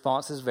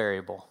response is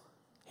variable.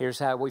 Here's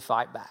how we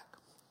fight back.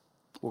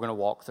 We're going to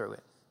walk through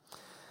it.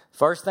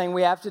 First thing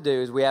we have to do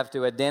is we have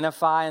to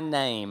identify and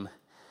name,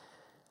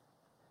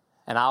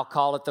 and I'll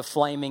call it the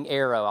flaming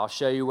arrow. I'll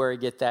show you where we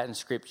get that in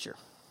Scripture.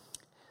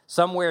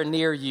 Somewhere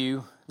near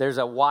you, there's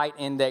a white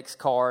index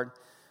card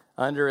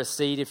under a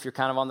seat if you're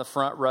kind of on the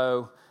front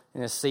row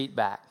in a seat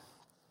back.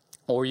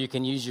 Or you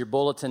can use your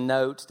bulletin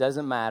notes,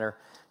 doesn't matter.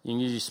 You can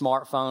use your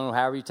smartphone,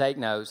 however you take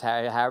notes,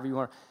 however you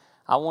want.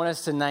 I want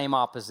us to name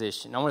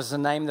opposition. I want us to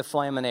name the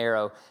flaming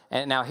arrow.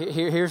 And now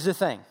here's the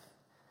thing.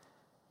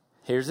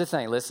 Here's the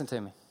thing. Listen to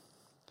me.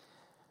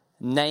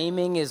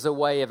 Naming is a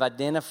way of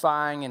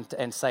identifying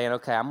and saying,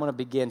 okay, I'm going to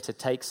begin to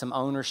take some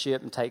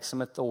ownership and take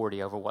some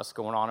authority over what's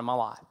going on in my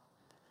life.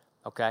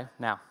 Okay?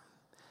 Now,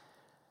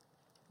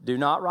 do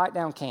not write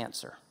down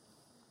cancer.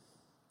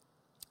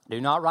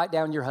 Do not write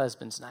down your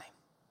husband's name.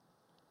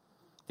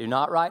 Do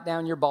not write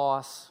down your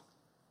boss,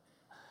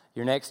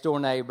 your next door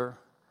neighbor,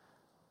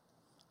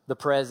 the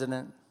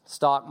president,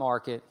 stock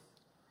market.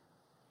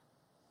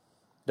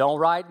 Don't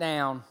write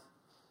down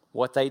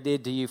what they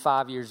did to you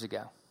 5 years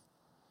ago.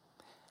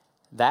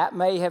 That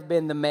may have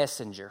been the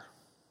messenger,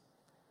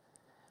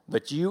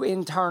 but you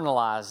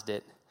internalized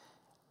it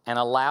and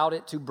allowed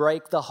it to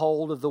break the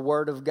hold of the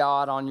Word of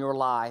God on your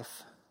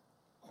life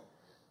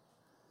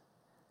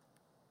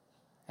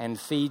and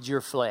feed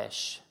your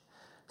flesh.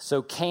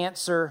 So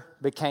cancer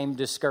became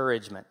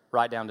discouragement.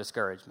 Write down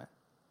discouragement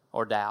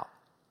or doubt.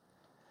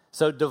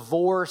 So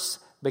divorce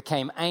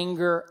became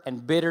anger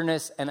and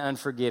bitterness and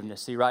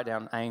unforgiveness. So you write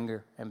down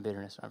anger and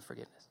bitterness and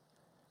unforgiveness.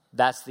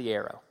 That's the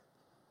arrow.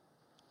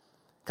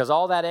 Because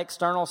all that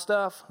external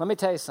stuff, let me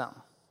tell you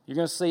something. You're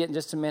going to see it in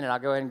just a minute. I'll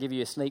go ahead and give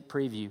you a sneak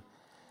preview.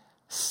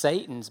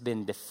 Satan's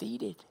been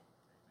defeated.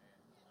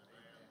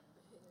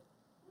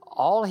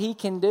 All he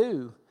can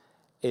do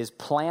is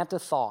plant a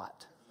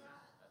thought.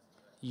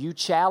 You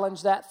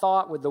challenge that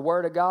thought with the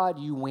Word of God,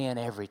 you win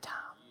every time.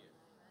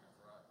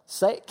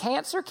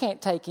 Cancer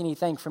can't take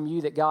anything from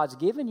you that God's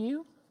given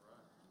you.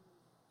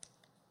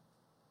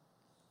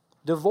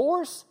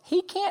 Divorce,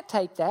 he can't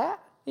take that.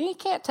 He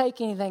can't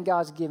take anything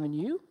God's given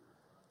you.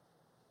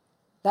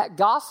 That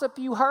gossip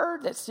you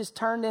heard that's just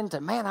turned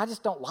into, man, I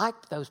just don't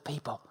like those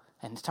people,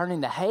 and it's turned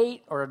into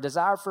hate or a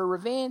desire for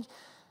revenge.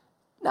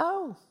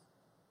 No.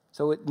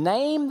 So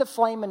name the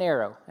flaming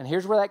arrow. And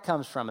here's where that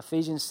comes from.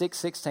 Ephesians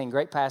 6:16,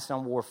 great passage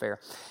on warfare.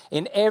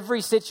 In every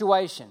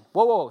situation,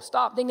 whoa,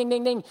 stop, ding, ding,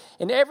 ding, ding.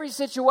 In every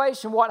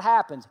situation, what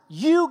happens?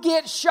 You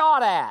get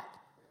shot at.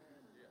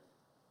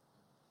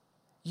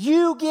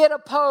 You get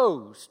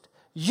opposed.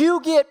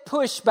 You get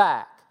pushed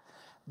back.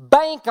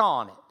 Bank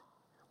on it.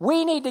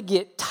 We need to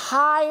get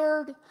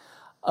tired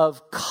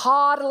of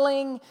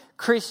coddling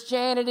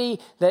Christianity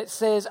that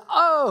says,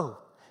 oh,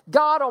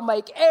 God will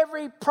make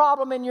every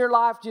problem in your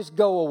life just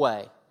go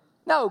away.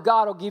 No,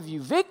 God will give you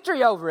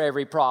victory over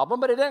every problem,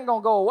 but it ain't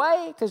going to go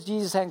away because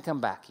Jesus hasn't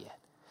come back yet.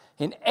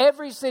 In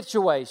every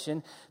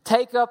situation,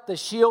 take up the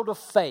shield of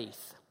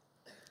faith,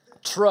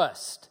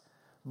 trust,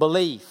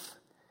 belief,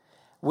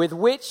 with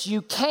which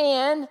you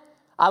can,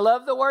 I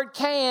love the word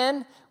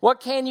can, what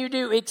can you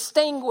do?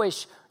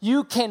 Extinguish.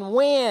 You can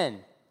win.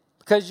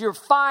 Because you're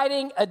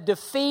fighting a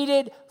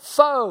defeated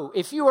foe.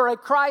 If you are a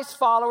Christ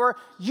follower,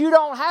 you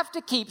don't have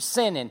to keep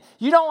sinning.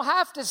 You don't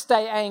have to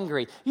stay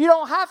angry. You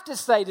don't have to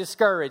stay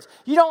discouraged.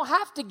 You don't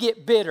have to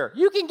get bitter.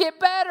 You can get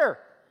better.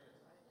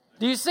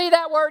 Do you see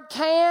that word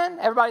can?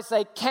 Everybody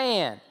say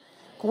can.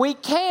 We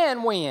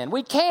can win.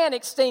 We can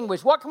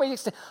extinguish. What can we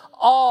extinguish?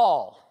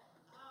 All.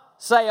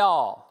 Say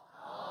all.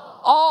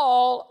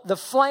 All the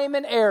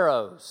flaming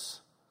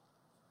arrows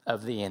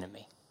of the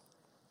enemy.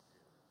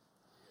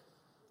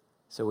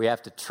 So we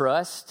have to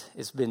trust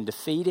it's been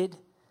defeated,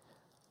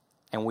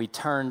 and we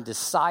turn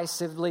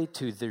decisively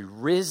to the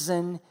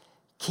risen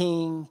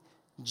King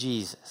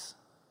Jesus.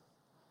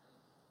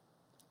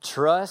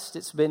 Trust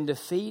it's been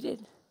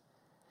defeated.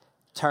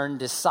 Turn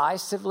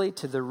decisively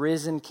to the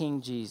risen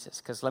King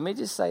Jesus. Because let me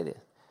just say this.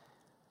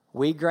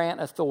 We grant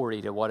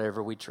authority to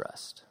whatever we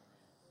trust.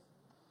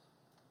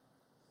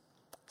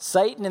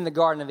 Satan in the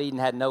Garden of Eden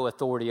had no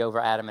authority over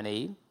Adam and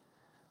Eve.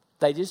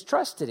 They just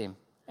trusted him,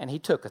 and he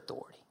took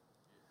authority.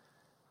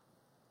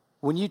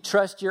 When you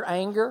trust your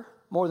anger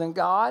more than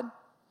God,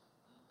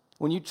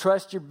 when you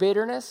trust your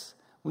bitterness,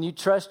 when you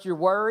trust your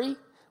worry,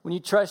 when you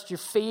trust your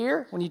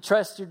fear, when you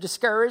trust your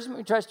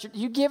discouragement,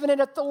 you're giving it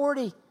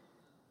authority.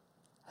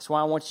 That's why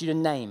I want you to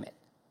name it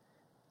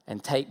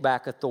and take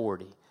back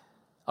authority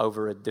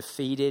over a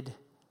defeated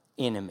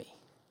enemy.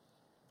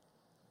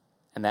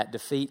 And that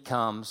defeat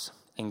comes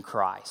in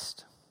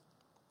Christ.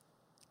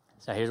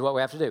 So here's what we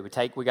have to do.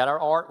 We got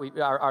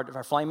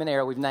our flaming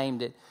arrow, we've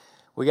named it.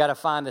 We got to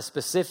find a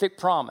specific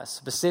promise,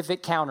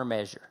 specific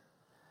countermeasure.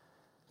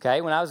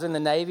 Okay, when I was in the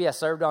Navy, I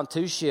served on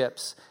 2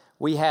 ships.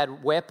 We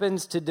had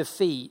weapons to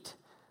defeat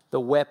the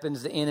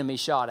weapons the enemy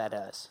shot at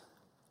us.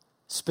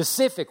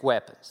 Specific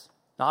weapons,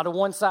 not a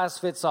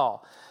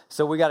one-size-fits-all.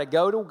 So we got to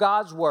go to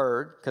God's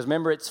Word, because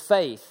remember, it's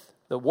faith,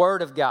 the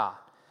Word of God.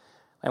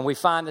 And we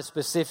find a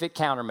specific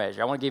countermeasure.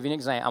 I want to give you an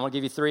example. I'm going to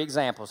give you 3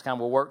 examples.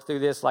 We'll work through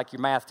this like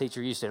your math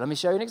teacher used to. Let me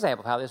show you an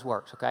example of how this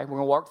works, okay? We're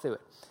going to work through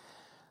it.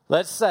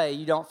 Let's say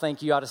you don't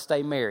think you ought to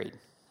stay married.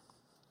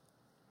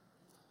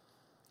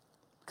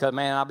 Because,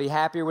 man, I'll be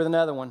happier with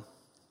another one.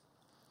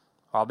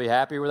 Or I'll be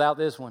happier without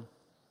this one.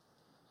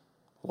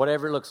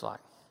 Whatever it looks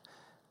like.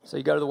 So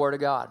you go to the Word of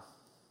God.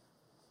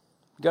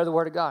 You go to the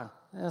Word of God.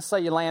 Let's say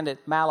you land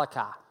at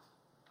Malachi.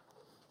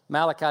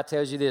 Malachi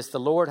tells you this. The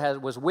Lord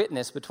was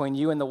witness between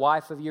you and the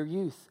wife of your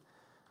youth.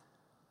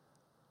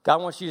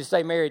 God wants you to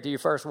stay married to your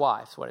first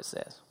wife. That's what it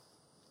says.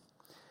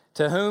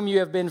 To whom you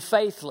have been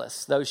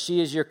faithless, though she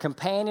is your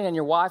companion and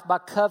your wife by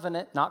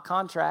covenant, not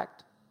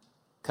contract.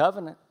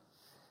 Covenant.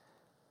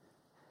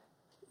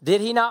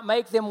 Did he not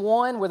make them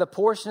one with a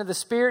portion of the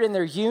Spirit in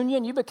their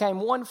union? You became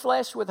one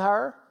flesh with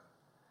her.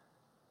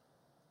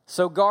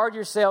 So guard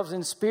yourselves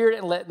in spirit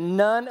and let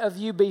none of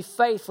you be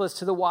faithless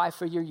to the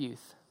wife of your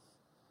youth.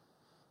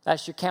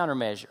 That's your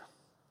countermeasure.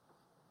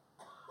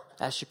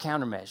 That's your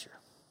countermeasure.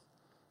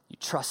 You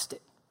trust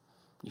it.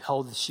 You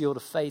hold the shield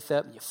of faith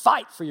up and you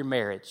fight for your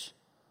marriage.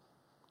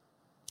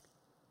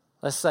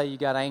 Let's say you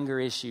got anger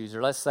issues,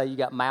 or let's say you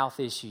got mouth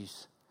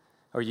issues,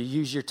 or you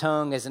use your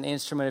tongue as an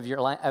instrument of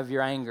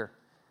your anger.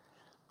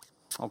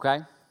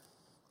 Okay?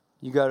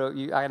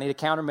 I need a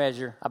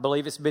countermeasure. I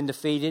believe it's been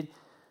defeated.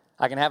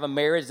 I can have a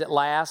marriage that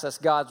lasts. That's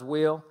God's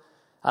will.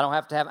 I don't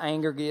have to have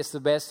anger gets the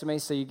best of me.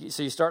 So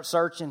you start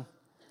searching.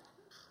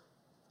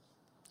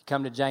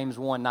 Come to James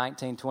 1,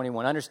 19,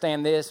 21.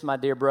 Understand this, my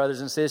dear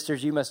brothers and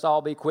sisters. You must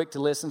all be quick to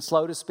listen,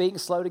 slow to speak,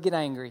 and slow to get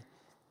angry.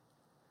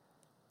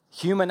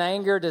 Human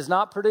anger does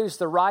not produce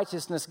the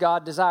righteousness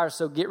God desires.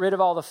 So get rid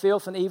of all the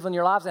filth and evil in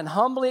your lives and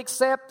humbly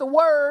accept the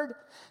word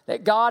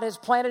that God has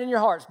planted in your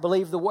hearts.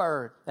 Believe the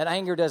word. That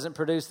anger doesn't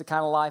produce the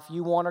kind of life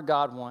you want or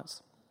God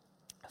wants.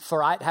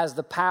 For it has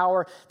the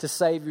power to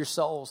save your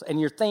souls.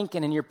 And you're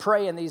thinking and you're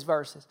praying these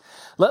verses.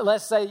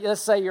 Let's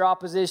say your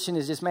opposition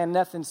is just, man,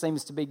 nothing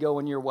seems to be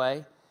going your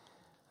way.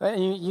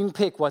 You can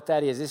pick what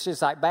that is. It's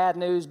just like bad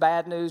news,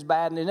 bad news,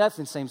 bad news.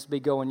 Nothing seems to be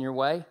going your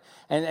way.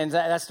 And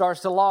that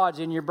starts to lodge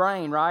in your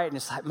brain, right? And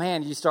it's like,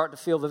 man, you start to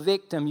feel the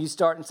victim. You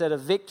start, instead of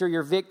victor,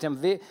 you're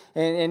victim.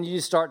 And you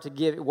start to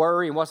get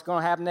worried. And what's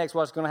going to happen next?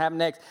 What's going to happen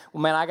next?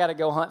 Well, man, I got to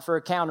go hunt for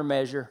a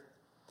countermeasure.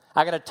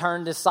 I got to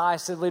turn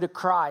decisively to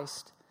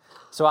Christ.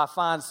 So I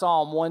find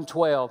Psalm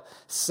 112,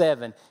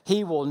 7.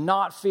 He will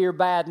not fear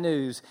bad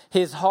news.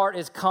 His heart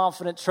is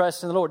confident,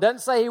 trust in the Lord. Doesn't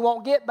say he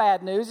won't get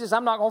bad news. It's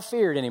I'm not going to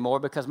fear it anymore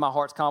because my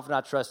heart's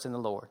confident, I trust in the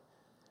Lord.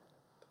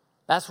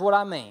 That's what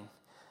I mean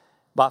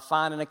by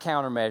finding a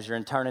countermeasure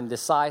and turning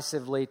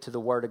decisively to the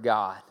Word of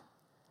God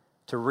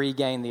to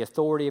regain the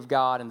authority of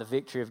God and the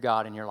victory of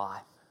God in your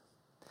life.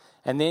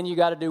 And then you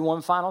got to do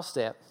one final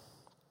step.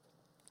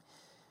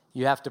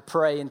 You have to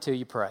pray until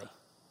you pray.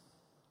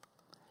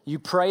 You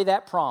pray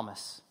that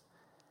promise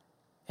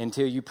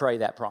until you pray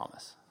that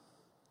promise.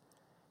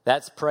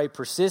 That's pray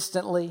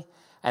persistently,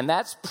 and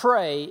that's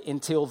pray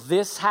until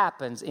this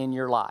happens in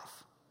your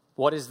life.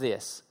 What is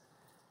this?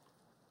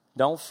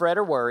 Don't fret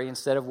or worry.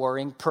 Instead of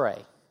worrying,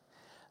 pray.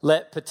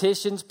 Let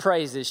petitions,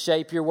 praises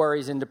shape your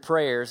worries into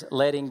prayers,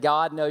 letting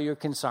God know your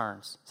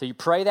concerns. So you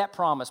pray that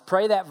promise,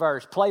 pray that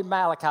verse, pray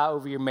Malachi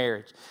over your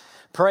marriage.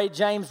 Pray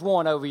James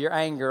 1 over your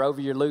anger,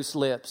 over your loose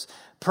lips.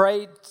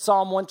 Pray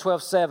Psalm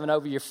 112:7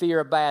 over your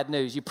fear of bad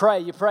news. You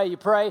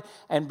pray,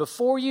 and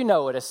before you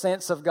know it, a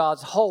sense of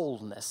God's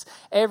wholeness,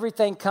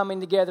 everything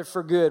coming together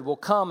for good will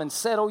come and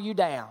settle you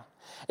down.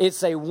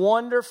 It's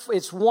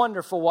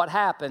wonderful what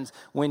happens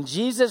when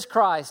Jesus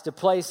Christ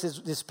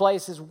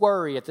displaces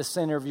worry at the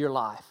center of your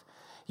life.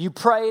 You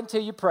pray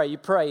until you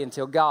pray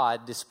until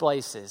God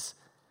displaces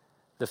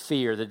the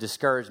fear, the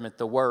discouragement,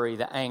 the worry,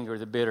 the anger,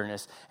 the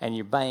bitterness, and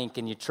you bank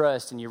and you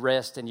trust and you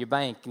rest and you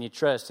bank and you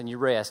trust and you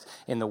rest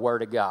in the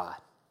Word of God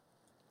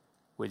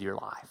with your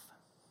life.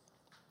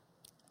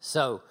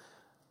 So,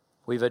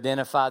 we've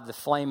identified the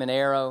flaming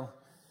arrow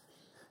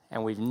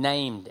and we've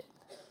named it.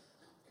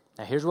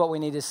 Now, here's what we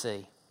need to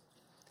see.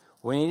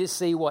 We need to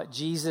see what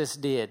Jesus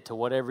did to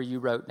whatever you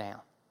wrote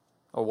down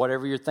or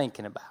whatever you're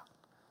thinking about.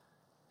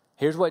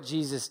 Here's what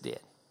Jesus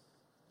did.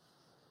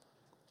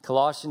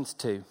 Colossians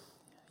 2.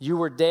 You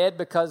were dead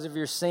because of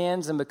your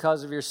sins and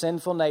because of your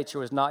sinful nature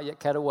was not yet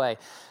cut away.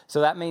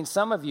 So that means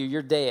some of you,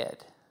 you're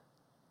dead.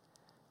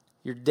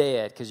 You're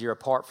dead because you're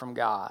apart from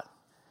God.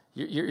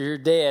 You're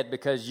dead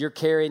because you're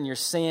carrying your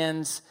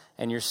sins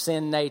and your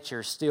sin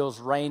nature still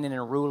reigning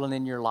and ruling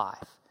in your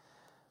life.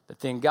 But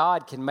then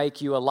God can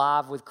make you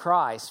alive with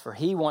Christ, for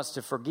He wants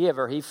to forgive,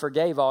 or He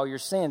forgave all your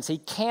sins. He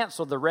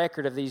canceled the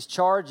record of these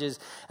charges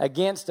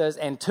against us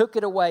and took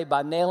it away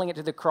by nailing it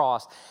to the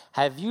cross.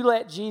 Have you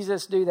let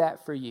Jesus do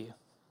that for you?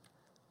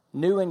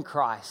 New in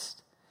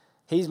Christ.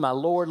 He's my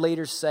Lord,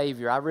 leader,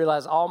 Savior. I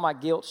realize all my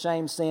guilt,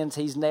 shame, sins,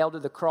 He's nailed to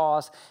the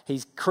cross.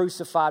 He's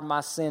crucified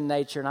my sin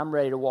nature, and I'm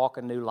ready to walk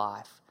a new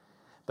life.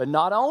 But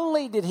not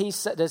only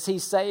does He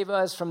save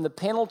us from the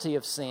penalty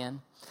of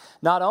sin,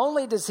 not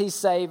only does He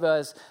save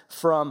us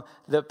from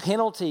the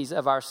penalties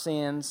of our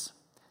sins,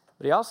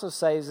 but He also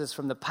saves us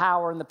from the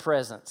power and the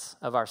presence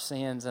of our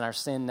sins and our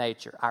sin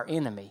nature, our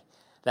enemy,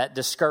 that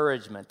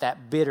discouragement,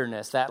 that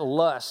bitterness, that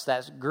lust,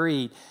 that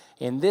greed.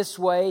 In this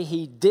way,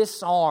 He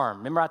disarmed.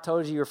 Remember I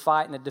told you were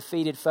fighting a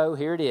defeated foe?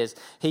 Here it is.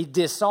 He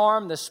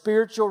disarmed the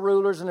spiritual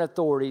rulers and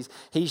authorities.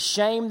 He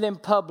shamed them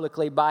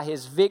publicly by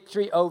His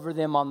victory over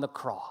them on the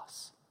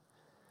cross.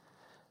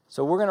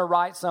 So we're going to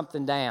write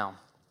something down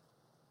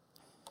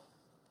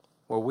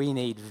where we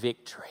need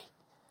victory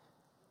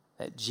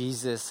that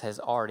Jesus has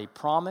already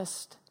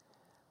promised,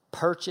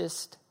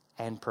 purchased,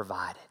 and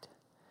provided.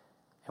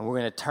 And we're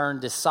going to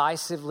turn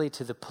decisively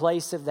to the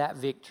place of that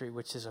victory,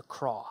 which is a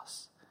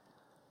cross.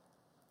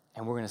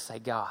 And we're going to say,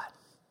 God,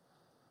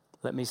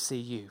 let me see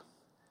You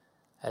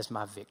as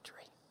my victory.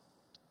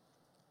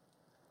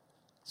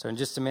 So in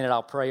just a minute,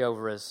 I'll pray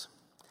over us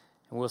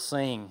and we'll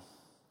sing.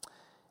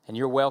 And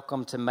you're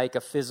welcome to make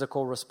a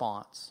physical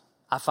response.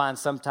 I find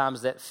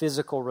sometimes that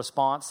physical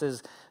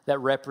responses that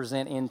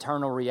represent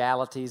internal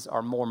realities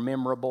are more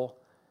memorable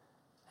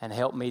and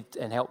help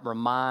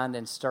remind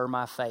and stir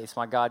my faith.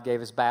 My God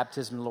gave us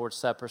baptism and the Lord's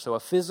Supper. So a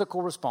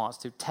physical response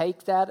to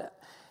take that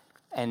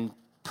and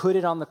put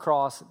it on the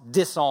cross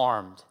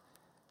disarmed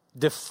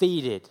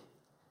defeated,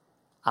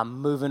 I'm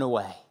moving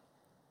away.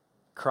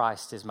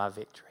 Christ is my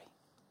victory.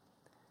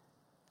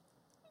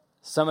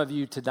 Some of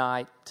you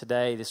tonight,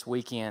 today, this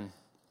weekend,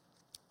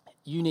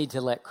 you need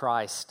to let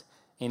Christ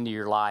into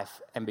your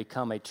life and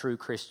become a true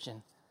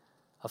Christian,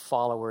 a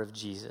follower of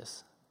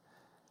Jesus.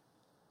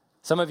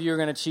 Some of you are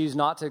going to choose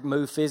not to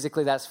move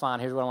physically. That's fine.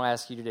 Here's what I want to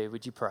ask you to do.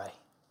 Would you pray?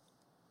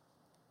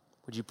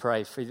 Would you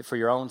pray for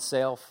your own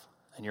self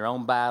and your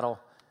own battle?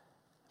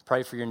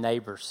 Pray for your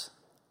neighbors,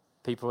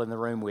 people in the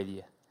room with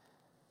you.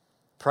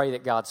 Pray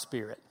that God's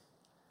Spirit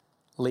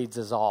leads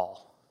us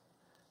all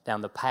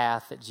down the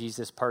path that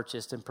Jesus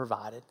purchased and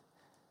provided,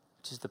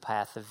 which is the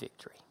path of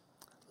victory.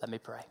 Let me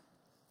pray.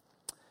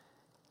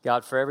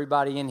 God, for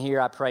everybody in here,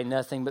 I pray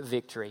nothing but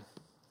victory.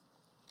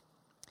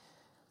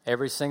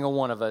 Every single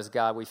one of us,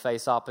 God, we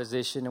face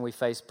opposition and we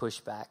face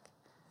pushback.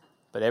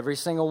 But every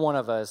single one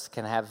of us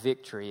can have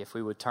victory if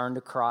we would turn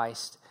to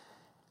Christ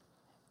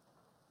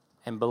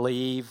and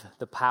believe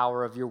the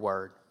power of your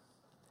word.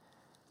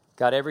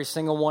 God, every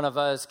single one of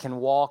us can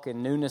walk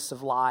in newness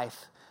of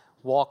life,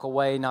 walk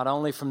away not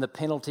only from the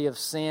penalty of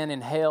sin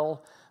and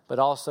hell, but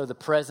also the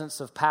presence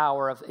of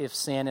power of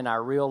sin in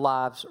our real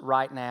lives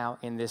right now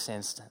in this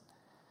instant.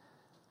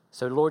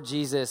 So, Lord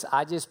Jesus,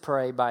 I just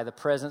pray by the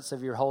presence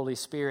of your Holy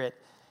Spirit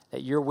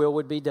that your will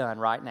would be done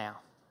right now.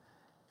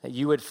 That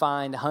you would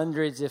find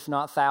hundreds, if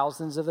not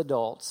thousands of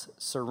adults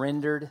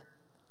surrendered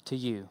to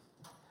you,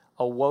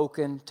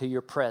 awoken to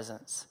your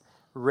presence,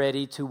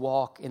 ready to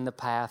walk in the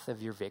path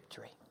of your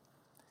victory.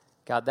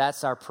 God,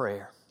 that's our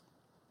prayer.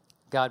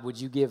 God, would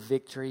you give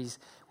victories?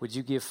 Would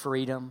you give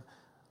freedom?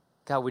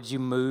 God, would you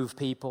move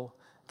people?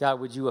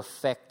 God, would you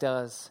affect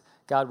us?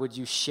 God, would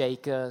you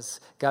shake us?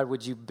 God,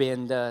 would you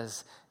bend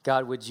us?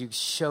 God, would you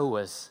show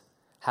us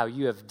how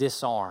you have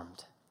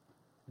disarmed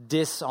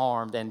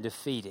and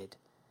defeated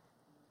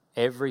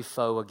every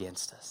foe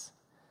against us,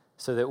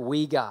 so that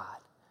we, God,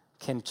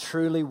 can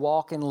truly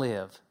walk and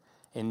live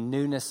in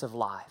newness of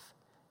life,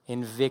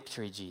 in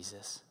victory,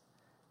 Jesus.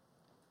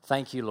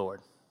 Thank you,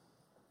 Lord.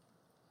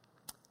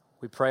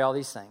 We pray all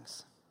these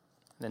things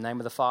in the name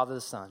of the Father,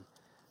 the Son,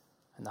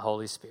 and the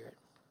Holy Spirit.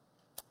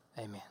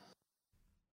 Amen.